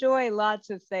 I enjoy lots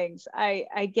of things.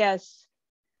 I guess.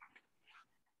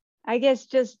 I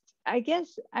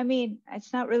mean,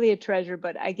 it's not really a treasure,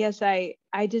 but I guess I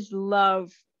just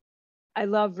love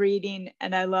reading,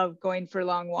 and I love going for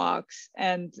long walks,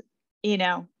 and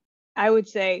I would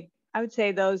say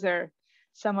those are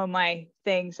some of my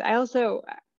things. I don't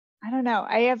know,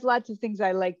 I have lots of things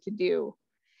I like to do.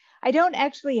 I don't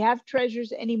actually have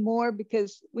treasures anymore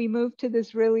because we moved to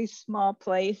this really small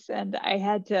place, and I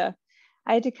had to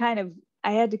kind of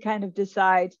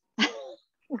decide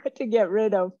what to get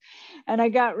rid of, and I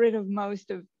got rid of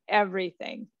most of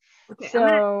everything. Okay,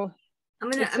 so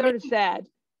it's sort of sad.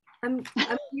 I'm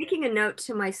making a note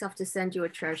to myself to send you a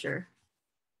treasure.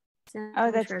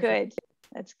 That's good.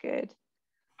 That's good.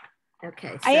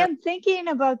 Okay. I am thinking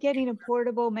about getting a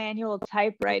portable manual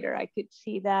typewriter. I could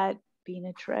see that being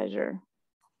a treasure.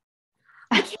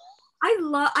 I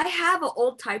have an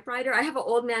old typewriter. I have an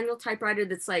old manual typewriter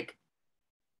that's like,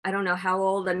 I don't know how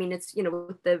old. I mean, it's,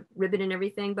 with the ribbon and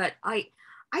everything, but I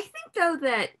think though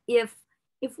that if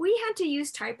we had to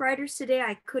use typewriters today,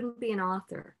 I couldn't be an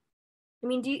author. I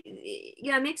mean,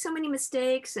 I make so many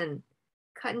mistakes and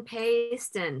cut and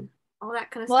paste and all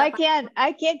that kind of stuff. Well,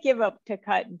 I can't give up to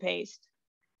cut and paste.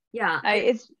 Yeah.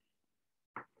 I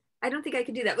don't think I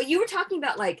could do that. But you were talking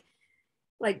about like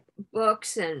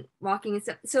books and walking and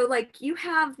stuff. So like you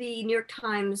have the New York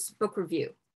Times book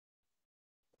review.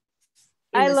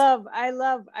 I love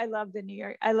the New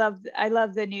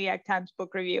York Times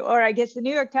book review, or I guess the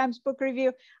New York Times book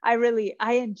review. I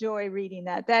enjoy reading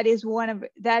that. That is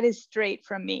straight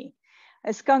from me.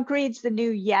 Skunk reads the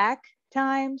New Yak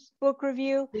Times book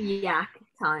review. The Yak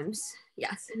Times,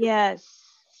 yes. Yes.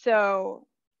 So,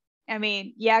 I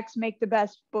mean, yaks make the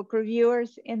best book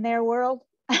reviewers in their world.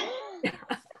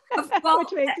 Well,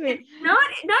 which makes me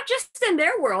not just in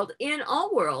their world, in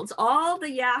all worlds, all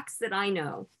the yaks that I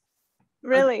know.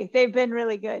 Really, they've been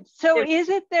really good. So is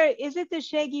it the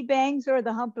Shaggy Bangs or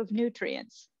the Hump of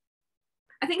Nutrients?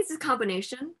 I think it's a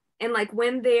combination. And like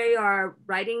when they are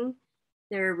writing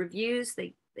their reviews,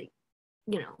 they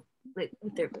you know, like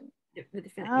with their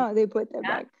Oh, they put their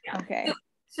back. yeah. Okay.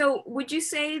 So would you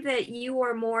say that you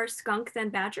are more skunk than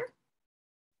badger?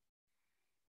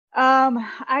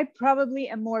 I probably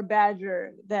am more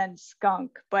badger than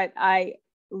skunk, but I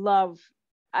love,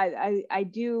 I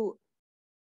do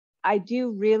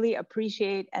really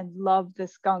appreciate and love the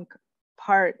skunk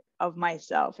part of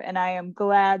myself. And I am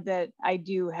glad that I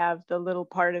do have the little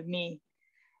part of me.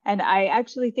 And I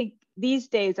actually think these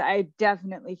days, I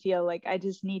definitely feel like I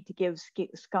just need to give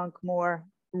skunk more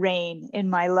reign in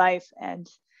my life and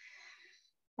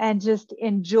just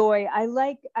enjoy. I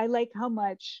like how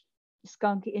much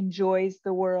skunk enjoys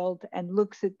the world and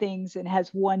looks at things and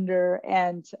has wonder.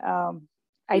 And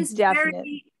I He's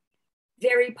definitely,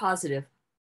 very positive.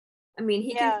 I mean,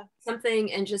 he can yeah, do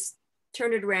something and just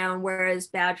turn it around, whereas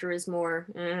Badger is more,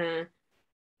 you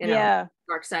know, yeah,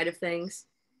 dark side of things.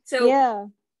 So, yeah.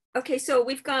 okay, so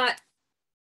we've got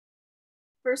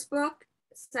first book,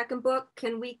 second book.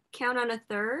 Can we count on a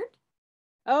third?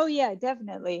 Oh yeah,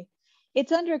 definitely.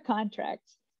 It's under contract.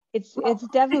 It's Well,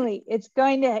 definitely it's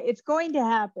going to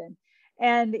happen.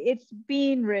 And it's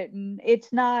being written.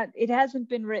 It hasn't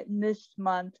been written this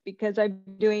month because I'm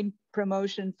doing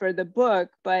promotion for the book,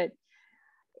 but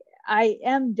I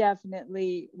am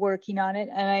definitely working on it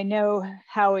and I know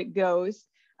how it goes.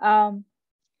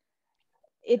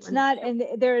 It's not, and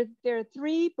there are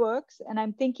 3 books, and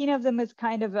I'm thinking of them as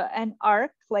kind of an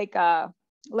arc, like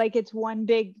it's one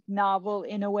big novel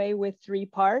in a way with 3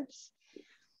 parts.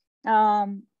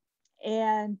 And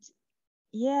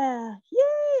yeah,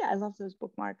 yay! I love those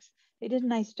bookmarks. They did a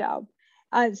nice job.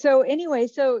 So anyway,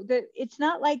 it's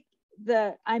not like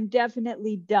I'm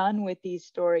definitely done with these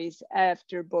stories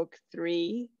after book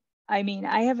 3. I mean,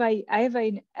 I have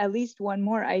at least one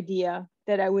more idea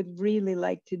that I would really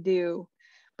like to do,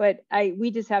 but we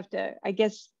just have to, I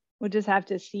guess we'll just have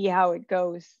to see how it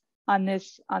goes on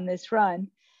this run.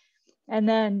 And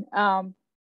then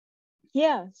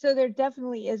yeah, so there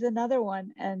definitely is another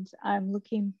one, and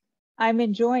I'm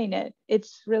enjoying it.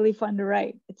 It's really fun to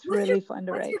write. It's really fun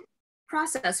to what's write. your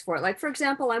process for it? Like, for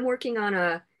example, I'm working on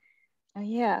a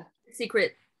Yeah.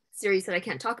 secret series that I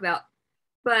can't talk about,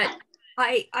 but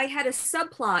I had a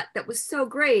subplot that was so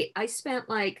great. I spent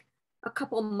like a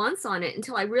couple months on it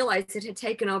until I realized it had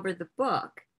taken over the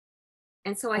book.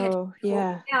 And so I had to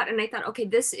Yeah. out, and I thought, okay,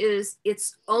 this is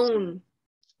its own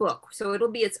book, so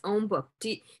it'll be its own book.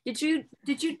 Did you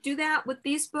do that with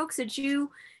these books? Did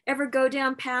you ever go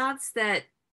down paths that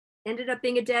ended up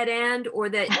being a dead end, or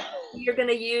that you're going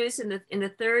to use in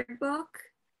the third book?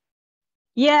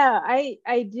 Yeah,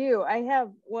 I do. I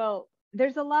have, well,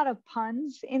 there's a lot of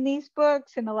puns in these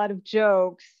books and a lot of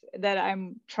jokes that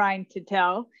I'm trying to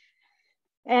tell,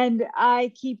 and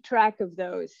I keep track of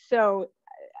those. So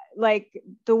like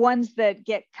the ones that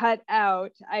get cut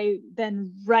out, I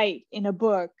then write in a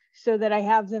book so that I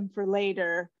have them for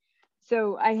later.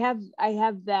 So I have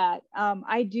that.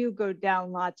 I do go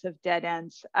down lots of dead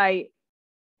ends.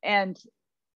 And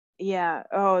yeah,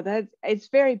 oh, it's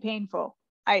very painful.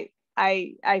 I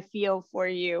feel for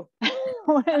you.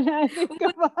 When I think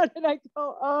about it, I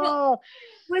go, oh.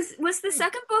 Was the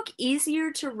second book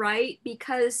easier to write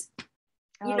because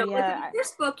you Oh know, like in yeah. the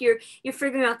first book, you're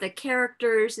figuring out the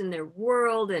characters and their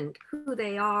world and who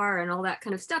they are and all that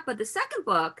kind of stuff. But the second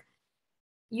book,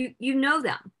 you know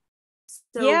them.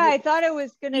 So Yeah, I thought it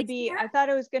was gonna be. easier? I thought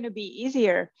it was gonna be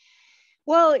easier.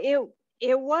 Well,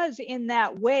 it was in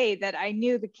that way that I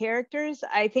knew the characters.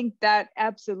 I think that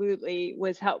absolutely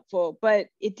was helpful, but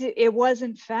it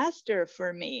wasn't faster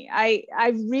for me. I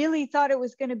really thought it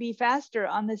was going to be faster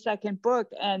on the second book,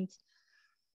 and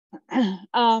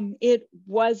it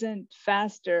wasn't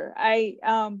faster. I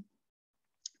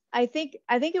think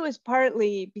it was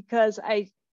partly because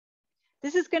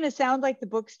this is going to sound like the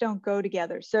books don't go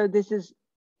together. So this is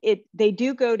it. They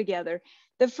do go together.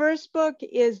 The first book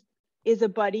is a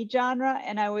buddy genre,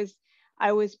 and I was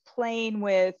playing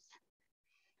with,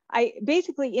 I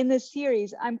basically in this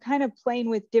series I'm kind of playing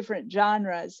with different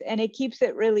genres, and it keeps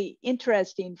it really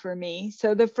interesting for me.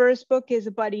 So the first book is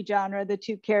a buddy genre. The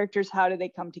 2 characters, how do they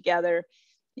come together?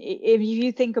 If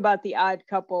you think about The Odd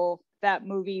Couple, that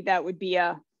movie, that would be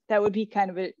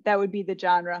the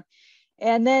genre.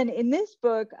 And then in this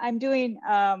book I'm doing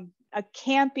a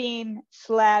camping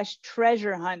 /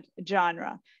 treasure hunt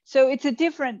genre. So it's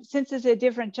since it's a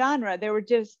different genre, there were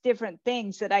just different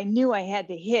things that I knew I had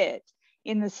to hit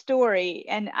in the story.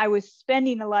 And I was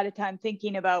spending a lot of time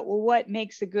thinking about, well, what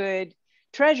makes a good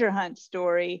treasure hunt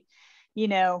story? You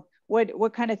know,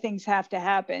 what kind of things have to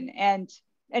happen? And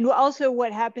also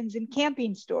what happens in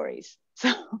camping stories.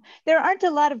 So there aren't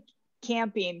a lot of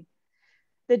camping.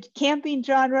 The camping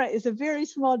genre is a very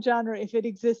small genre if it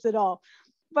exists at all.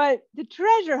 But the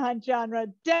treasure hunt genre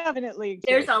definitely exists.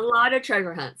 There's a lot of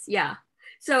treasure hunts. Yeah.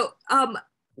 So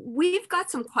we've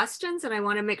got some questions and I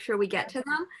want to make sure we get to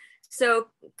them. So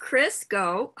Chris,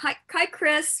 go. Hi,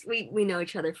 Chris. We know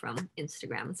each other from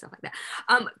Instagram and stuff like that.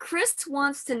 Chris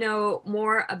wants to know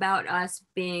more about us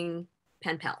being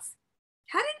pen pals.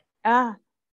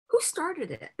 Who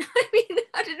started it? I mean,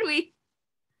 how did we?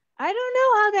 I don't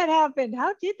know how that happened.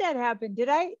 How did that happen? Did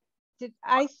I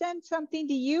send something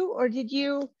to you, or did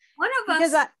you? One of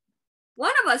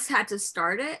us had to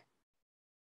start it.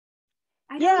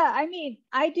 I mean,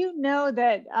 I do know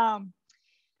that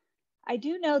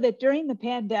during the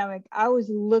pandemic, I was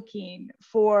looking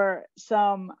for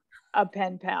a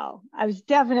pen pal. I was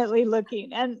definitely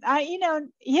looking, and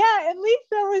and Lisa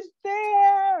was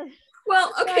there.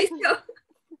 Well, okay, so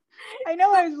I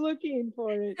know I was looking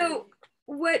for it. So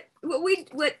what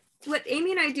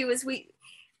Amy and I do is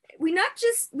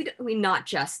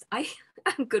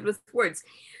I'm good with words.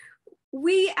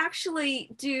 We actually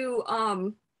do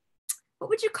what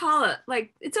would you call it?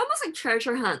 Like, it's almost like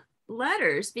treasure hunt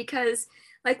letters, because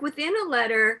like within a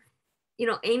letter,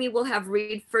 Amy will have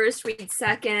read first, read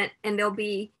second, and there'll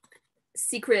be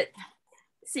secret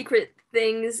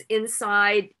things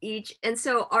inside each. And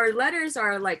so our letters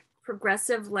are like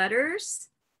progressive letters.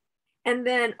 And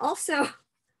then also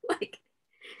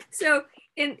so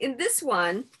in this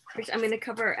one, which I'm going to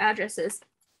cover our addresses,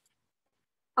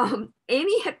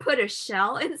 Amy had put a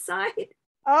shell inside.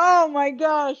 Oh my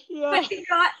gosh, yeah. But it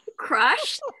got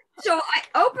crushed. So I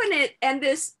open it and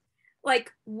this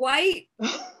like white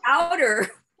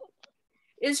powder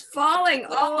is falling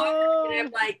off, and I'm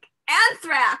like,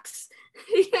 anthrax.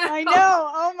 I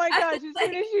know. Oh my gosh, as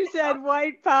soon as you said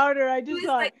white powder, I just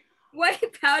thought like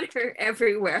white powder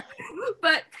everywhere.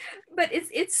 But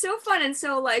it's so fun. And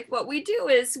so like what we do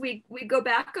is we go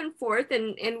back and forth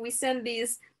and we send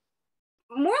these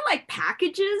more like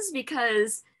packages,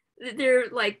 because they're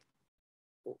like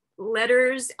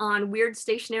letters on weird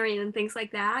stationery and things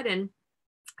like that, and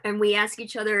we ask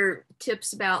each other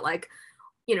tips about like,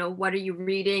 what are you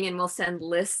reading, and we'll send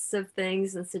lists of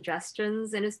things and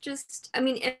suggestions. And it's just, I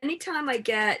mean, anytime I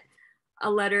get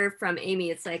a letter from Amy,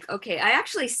 it's like, okay, I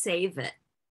actually save it.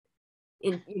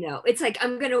 It's like,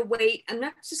 I'm gonna wait. I'm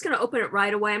not just gonna open it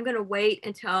right away. I'm gonna wait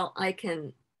until I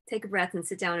can take a breath and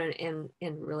sit down and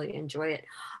really enjoy it.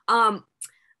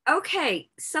 Okay,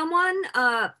 someone,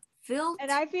 Phil.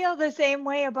 And I feel the same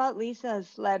way about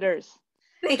Lisa's letters.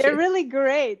 Thank They're you. really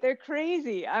great. They're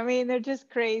crazy. I mean, they're just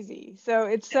crazy. So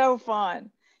it's so fun.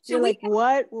 So you're like,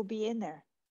 what will be in there?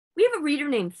 We have a reader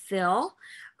named Phil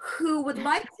who would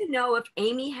like to know if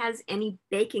Amy has any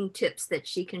baking tips that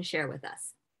she can share with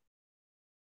us.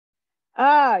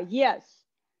 Yes.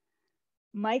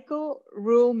 Michael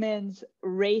Ruhlman's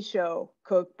Ratio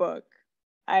Cookbook.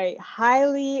 I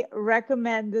highly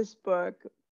recommend this book.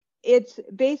 It's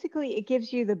basically, it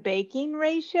gives you the baking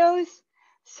ratios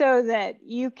so that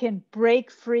you can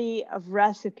break free of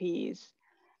recipes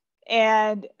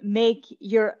and make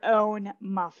your own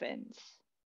muffins.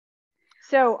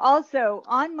 So also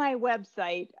on my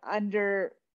website, I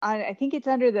think it's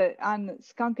on the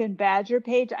Skunk and Badger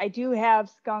page, I do have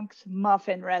Skunk's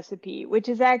muffin recipe, which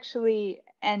is actually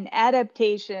an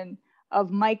adaptation of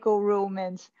Michael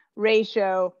Ruhlman's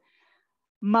Ratio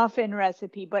muffin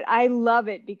recipe. But I love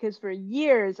it because for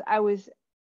years I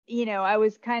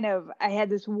had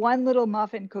this one little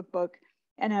muffin cookbook,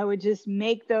 and I would just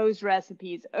make those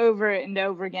recipes over and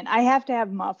over again. I have to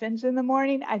have muffins in the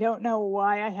morning. I don't know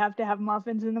why I have to have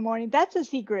muffins in the morning. That's a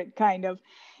secret, kind of.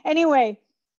 Anyway,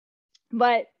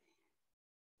 but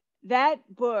that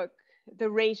book, the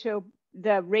ratio,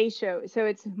 so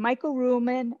it's Michael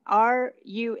Ruhlman, Ruhlman,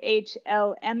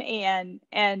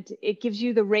 and it gives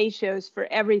you the ratios for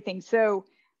everything. So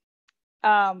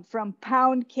from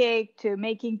pound cake to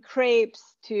making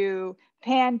crepes to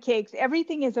pancakes,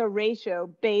 everything is a ratio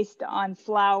based on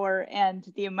flour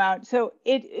and the amount. So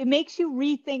it makes you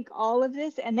rethink all of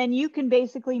this, and then you can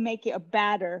basically make a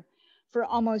batter for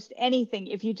almost anything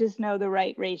if you just know the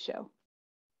right ratio.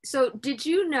 So did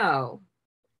you know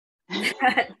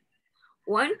that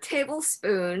 1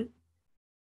 tablespoon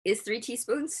is 3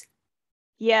 teaspoons?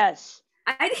 Yes.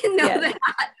 I didn't know that.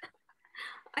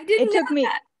 I didn't know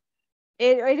that.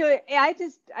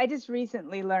 I just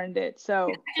recently learned it.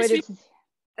 So,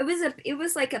 it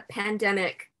was like a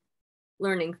pandemic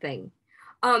learning thing.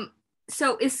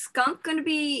 So is Skunk going to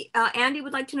be? Andy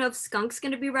would like to know if Skunk's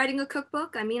going to be writing a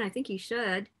cookbook. I mean, I think he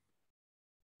should.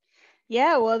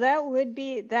 Yeah, well, that would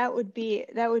be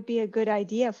a good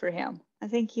idea for him. I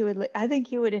think you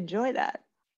would enjoy that.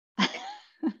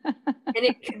 And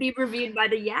it could be reviewed by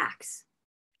the Yaks.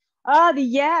 Ah, the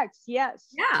Yaks, yes.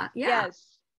 Yeah. Yes,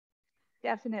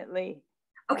 definitely.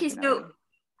 Okay, Definitely.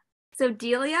 so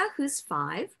Delia, who's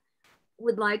 5,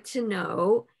 would like to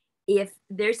know if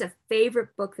there's a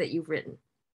favorite book that you've written.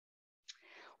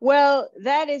 Well,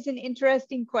 that is an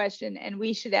interesting question, and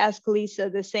we should ask Lisa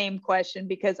the same question,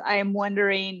 because I'm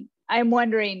wondering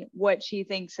what she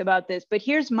thinks about this. But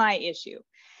here's my issue,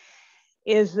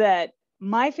 is that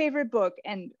my favorite book,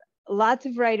 and lots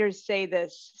of writers say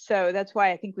this, so that's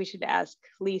why I think we should ask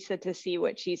Lisa to see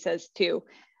what she says too.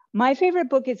 My favorite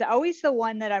book is always the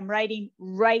one that I'm writing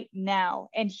right now.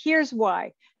 And here's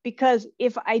why. Because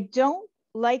if I don't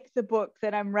like the book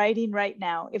that I'm writing right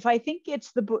now, if I think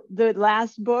it's the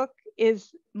last book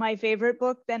is my favorite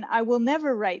book, then I will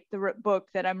never write the book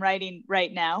that I'm writing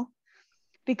right now,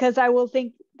 because I will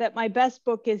think that my best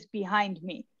book is behind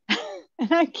me.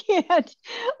 And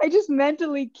I just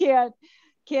mentally can't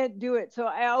do it. So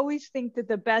I always think that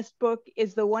the best book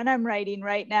is the one I'm writing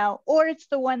right now, or it's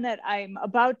the one that I'm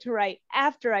about to write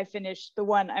after I finish the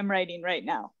one I'm writing right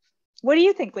now. What do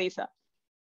you think, Lisa?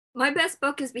 My best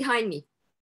book is behind me.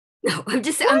 No, I'm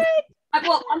just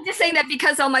saying that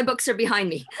because all my books are behind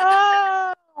me.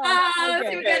 Oh, So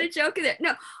okay. we got a joke in there.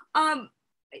 No,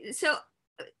 so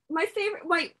my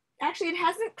favorite, actually it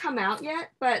hasn't come out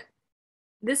yet, but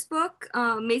this book,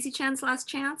 Maizy Chen's Last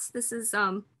Chance, this is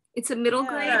it's a middle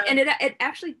grade, and it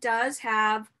actually does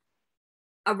have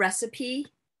a recipe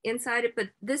inside it, but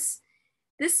this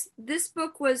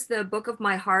book was the book of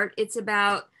my heart. It's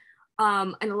about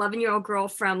an 11-year-old girl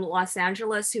from Los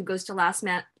Angeles who goes to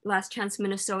Last Chance,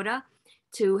 Minnesota,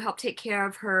 to help take care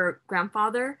of her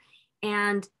grandfather.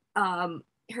 And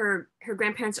her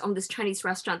grandparents own this Chinese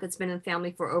restaurant that's been in the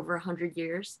family for over 100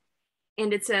 years.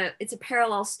 And it's a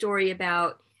parallel story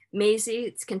about Maizy,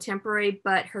 it's contemporary,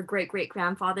 but her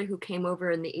great-great-grandfather who came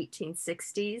over in the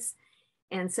 1860s.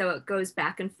 And so it goes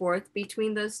back and forth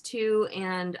between those two.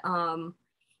 And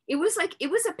it was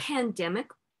a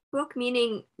pandemic book,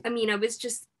 meaning, I mean, I was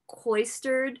just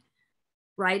cloistered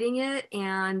writing it.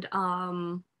 And,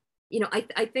 I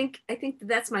think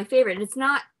that's my favorite. And it's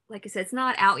not, like I said, it's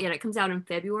not out yet. It comes out in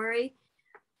February.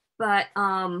 But,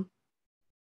 I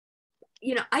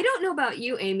don't know about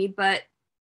you, Amy, but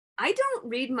I don't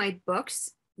read my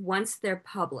books once they're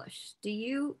published. Do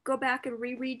you go back and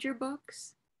reread your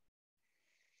books?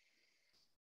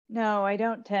 No, I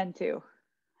don't tend to.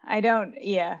 I don't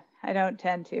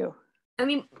tend to. I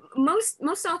mean, most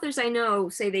authors I know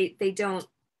say they don't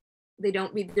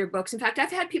read their books. In fact,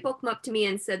 I've had people come up to me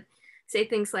and say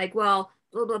things like, well,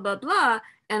 blah, blah, blah, blah.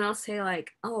 And I'll say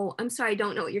like, oh, I'm sorry, I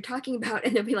don't know what you're talking about.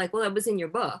 And they'll be like, well, it was in your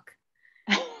book.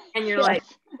 And you're Yes. like,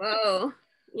 whoa,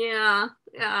 yeah.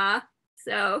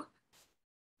 So.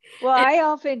 Well, I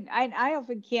often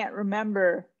can't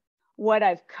remember what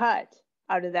I've cut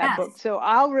out of that book. So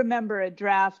I'll remember a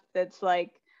draft that's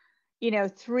like,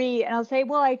 3, and I'll say,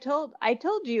 well, I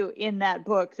told you in that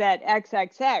book that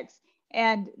XXX,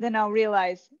 and then I'll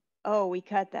realize, oh, we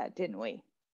cut that, didn't we?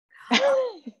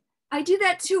 I do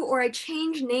that too, or I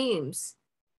change names.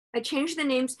 I change the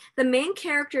names. The main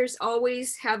characters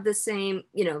always have the same,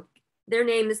 their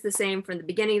name is the same from the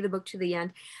beginning of the book to the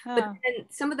end. But then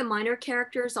some of the minor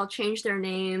characters, I'll change their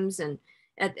names and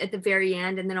at the very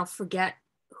end, and then I'll forget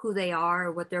who they are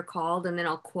or what they're called, and then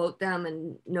I'll quote them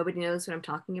and nobody knows what I'm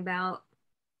talking about.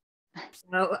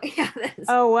 So yeah.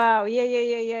 Oh wow.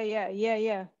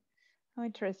 Yeah. Oh,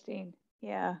 interesting.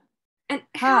 Yeah. And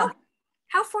how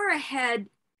far ahead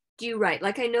do you write?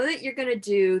 Like, I know that you're going to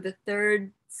do the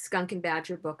 3rd Skunk and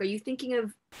Badger book. Are you thinking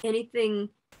of anything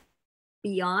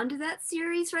beyond that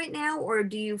series right now, or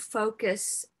do you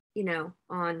focus,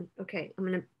 on, okay, I'm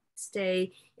going to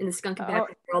stay in the Skunk and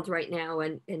Badger world right now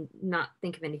and not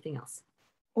think of anything else?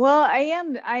 Well, I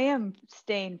am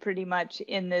staying pretty much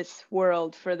in this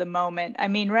world for the moment. I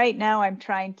mean, right now I'm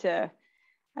trying to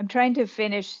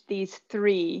finish these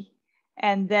 3,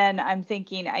 and then I'm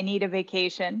thinking I need a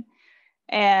vacation.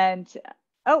 And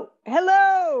oh,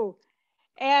 hello.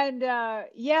 And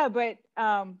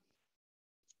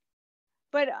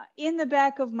but in the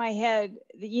back of my head,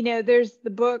 there's the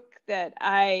book that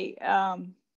I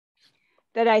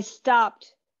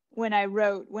stopped when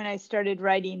I started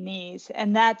writing these,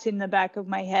 and that's in the back of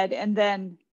my head. And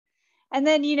then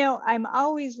I'm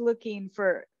always looking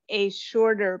for a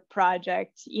shorter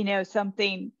project,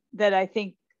 something that I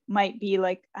think might be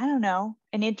like, I don't know,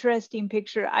 an interesting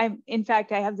picture. In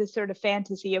fact, I have this sort of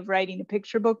fantasy of writing a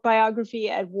picture book biography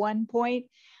at one point,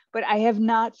 but I have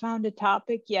not found a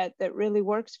topic yet that really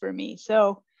works for me.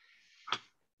 So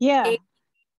yeah.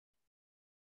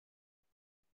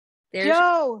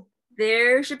 Joe.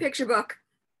 There's your picture book.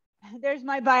 There's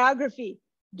my biography.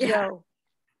 Yeah.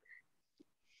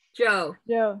 Joe.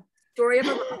 Story of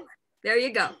a rock. There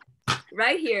you go.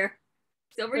 Right here.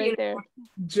 Silver right unicorn. there.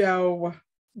 Joe,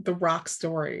 the rock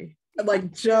story.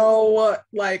 Like Joe,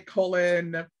 like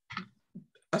colon,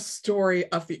 a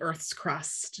story of the Earth's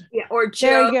crust. Yeah, or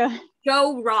Joe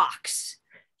rocks.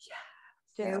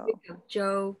 Yeah. There we go.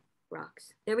 Joe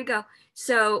rocks. There we go.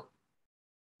 So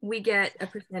we get a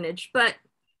percentage, but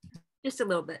just a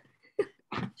little bit.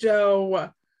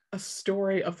 Joe, a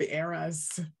story of the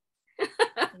eras.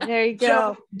 There you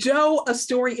go. Joe, a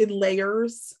story in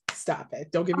layers. Stop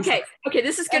it. Don't give me Okay,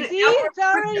 this is gonna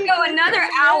already go another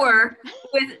hour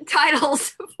with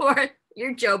titles for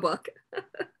your Joe book.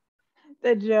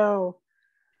 The Joe.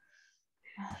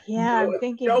 Yeah, I'm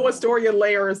thinking. Joe, a story in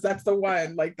layers. That's the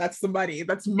one. Like, that's the money.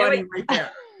 That's money right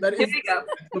there. That is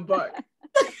the book.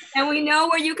 And we know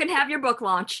where you can have your book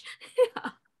launch.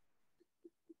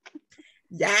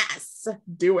 Yes,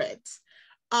 do it.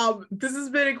 This has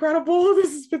been incredible.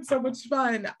 This has been so much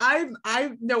fun.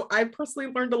 I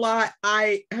personally learned a lot.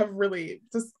 I have really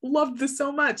just loved this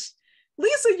so much.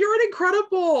 Lisa, you're an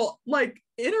incredible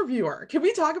interviewer. Can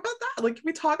we talk about that? Can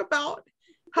we talk about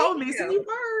how amazing you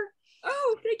are?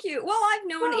 Oh, thank you. Well, I've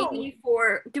known Amy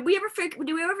for. Did we ever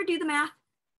do the math?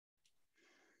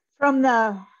 From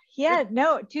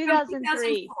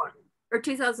 2003 or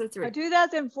 2003.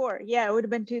 2004. Yeah, it would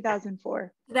have been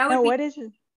 2004. That would be, what is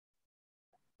it?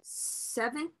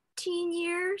 17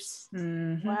 years.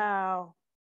 Mm-hmm. Wow.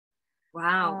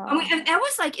 And that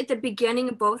was at the beginning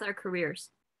of both our careers.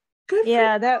 Good.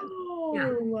 Yeah, that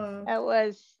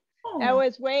was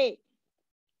wait.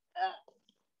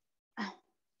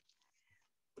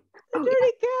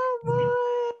 Dirty cowboy.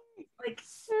 There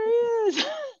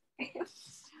he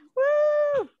is.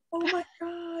 Woo! Oh my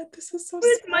God, this is so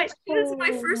This is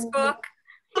my first book.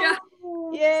 Yeah.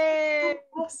 Oh, yay!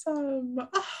 Awesome.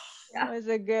 Oh, that was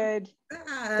a good.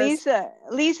 yes.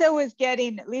 Lisa was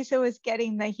getting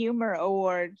the humor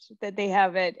awards that they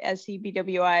have at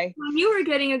SCBWI. Well, you were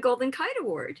getting a Golden Kite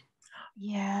Award.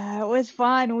 Yeah, it was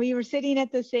fun. We were sitting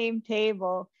at the same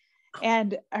table,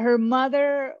 and her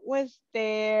mother was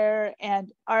there, and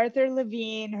Arthur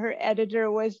Levine, her editor,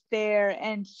 was there,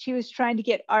 and she was trying to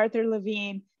get Arthur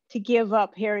Levine to give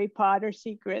up Harry Potter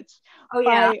secrets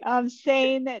by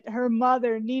saying that her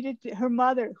mother,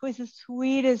 who is the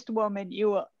sweetest woman you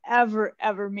will ever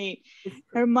meet,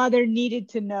 her mother needed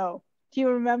to know. Do you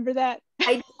remember that?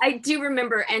 I do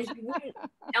remember, and he wouldn't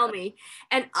tell me.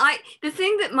 And the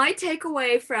thing that my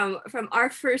takeaway from our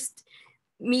first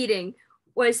meeting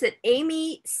was that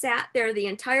Amy sat there the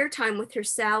entire time with her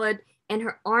salad and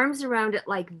her arms around it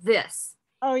like this.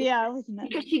 Oh yeah, it was nice.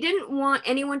 Because she didn't want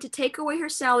anyone to take away her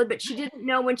salad, but she didn't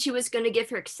know when she was going to give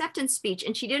her acceptance speech,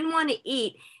 and she didn't want to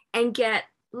eat and get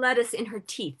lettuce in her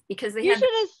teeth because they had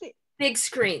big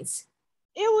screens.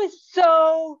 It was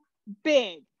so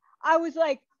big. I was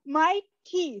like, my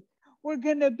teeth were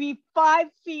going to be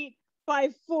 5 feet by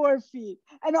 4 feet.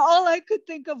 And all I could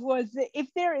think of was that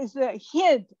if there is a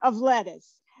hint of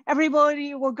lettuce,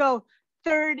 everybody will go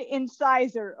third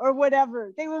incisor or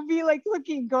whatever. They will be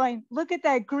looking, going, look at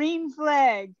that green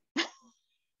flag.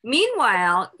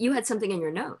 Meanwhile, you had something in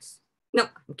your nose. No,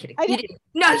 I'm kidding. You didn't.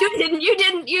 No, you didn't.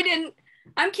 You didn't.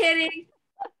 I'm kidding.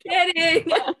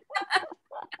 Kidding.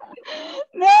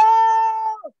 No,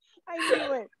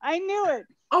 I knew it.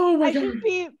 Oh my God.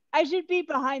 I should be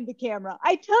behind the camera.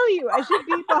 I tell you, I should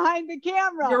be behind the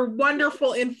camera. You're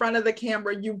wonderful in front of the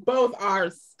camera. You both are.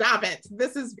 Stop it.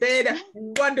 This has been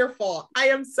wonderful. I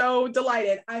am so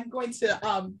delighted. I am going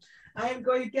to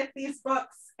get these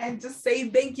books and just say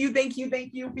thank you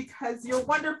because you're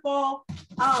wonderful.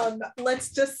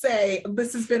 Let's just say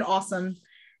this has been awesome.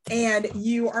 And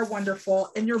you are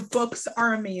wonderful. And your books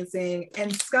are amazing.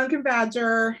 And Skunk and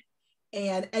Badger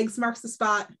and Eggs Marks the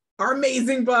Spot are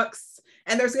amazing books.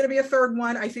 And there's going to be a third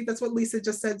one. I think that's what Lisa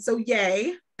just said. So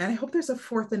yay. And I hope there's a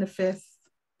fourth and a fifth.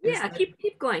 Yeah,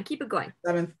 keep going. Keep it going.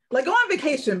 Seventh. Go on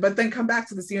vacation, but then come back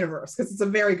to this universe because it's a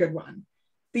very good one.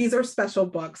 These are special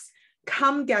books.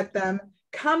 Come get them.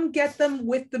 Come get them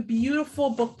with the beautiful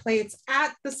book plates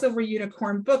at the Silver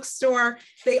Unicorn bookstore.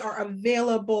 They are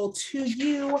available to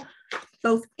you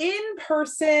both in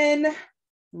person.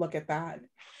 Look at that.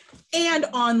 And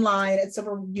online at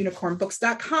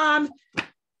silverunicornbooks.com.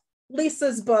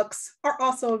 Lisa's books are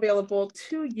also available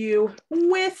to you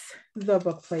with the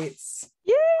book plates.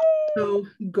 Yay! So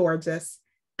gorgeous,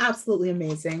 absolutely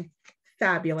amazing,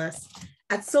 fabulous.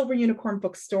 At Silver Unicorn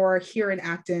Bookstore here in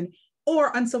Acton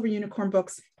or on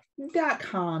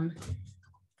silverunicornbooks.com.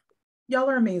 Y'all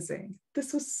are amazing.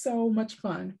 This was so much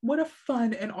fun. What a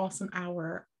fun and awesome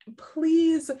hour.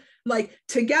 Please, like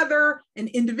together and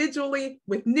individually,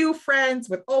 with new friends,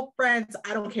 with old friends,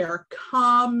 I don't care.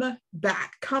 Come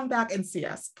back and see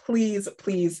us. Please,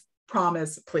 please,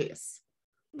 promise, please.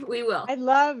 We will. I'd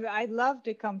love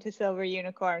to come to Silver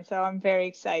Unicorn, so I'm very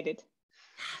excited.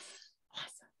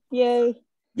 Awesome.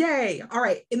 Yay. All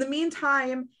right. In the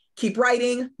meantime, keep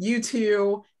writing. You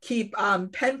too. Keep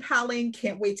pen paling.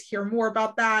 Can't wait to hear more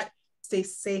about that. Stay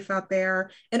safe out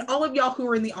there. And all of y'all who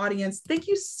are in the audience, thank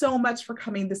you so much for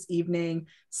coming this evening.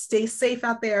 Stay safe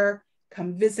out there.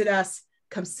 Come visit us.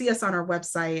 Come see us on our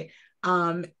website.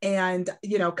 And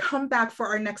come back for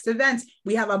our next event.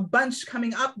 We have a bunch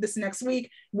coming up this next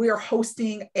week. We are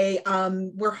hosting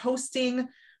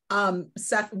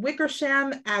Seth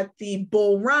Wickersham at the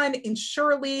Bull Run in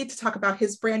Shirley to talk about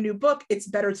his brand new book, It's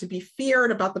Better to Be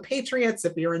Feared, about the Patriots,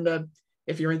 if you're into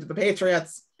the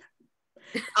Patriots.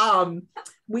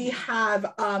 We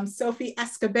have Sophie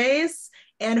Escabez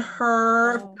and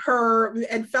her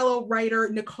and fellow writer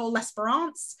Nicole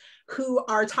L'Esperance, who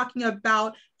are talking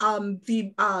about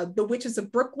the Witches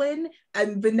of Brooklyn,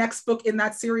 and the next book in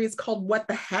that series called What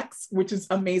the Hex, which is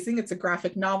amazing. It's a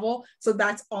graphic novel. So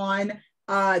that's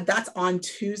on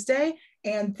Tuesday.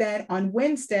 And then on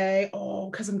Wednesday,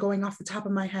 because I'm going off the top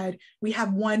of my head, we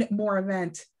have one more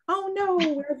event. Oh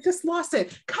no, I've just lost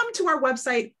it. Come to our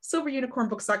website,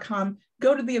 silverunicornbooks.com,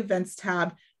 go to the events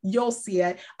tab, you'll see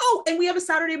it. Oh, and we have a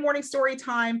Saturday morning story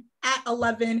time at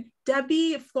 11.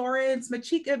 Debbie, Florence,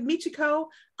 Michiko,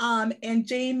 and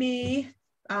Jamie.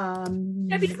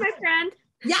 Debbie's my friend.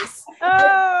 Yes.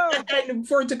 Oh. And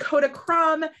for Dakota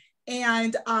Crumb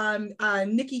and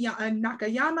Nikki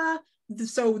Nakayama.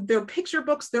 So they're picture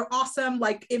books. They're awesome.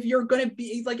 Like if you're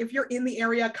in the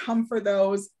area, come for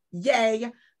those.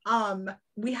 Yay.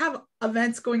 We have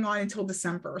events going on until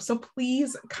December. So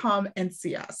please come and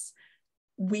see us.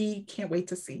 We can't wait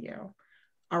to see you.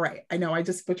 All right. I know I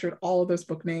just butchered all of those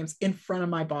book names in front of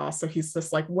my boss. So he's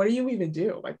just like, what do you even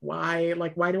do? Like, why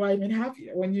do I even have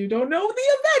you when you don't know the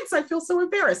events? I feel so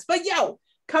embarrassed. But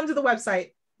come to the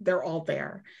website. They're all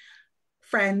there.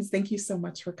 Friends, thank you so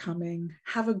much for coming.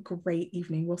 Have a great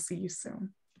evening. We'll see you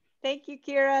soon. Thank you,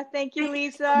 Kira. Thank you,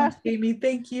 Lisa. So much, Amy.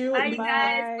 Thank you. Bye,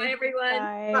 guys. Bye, everyone.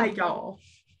 Bye. Bye, y'all.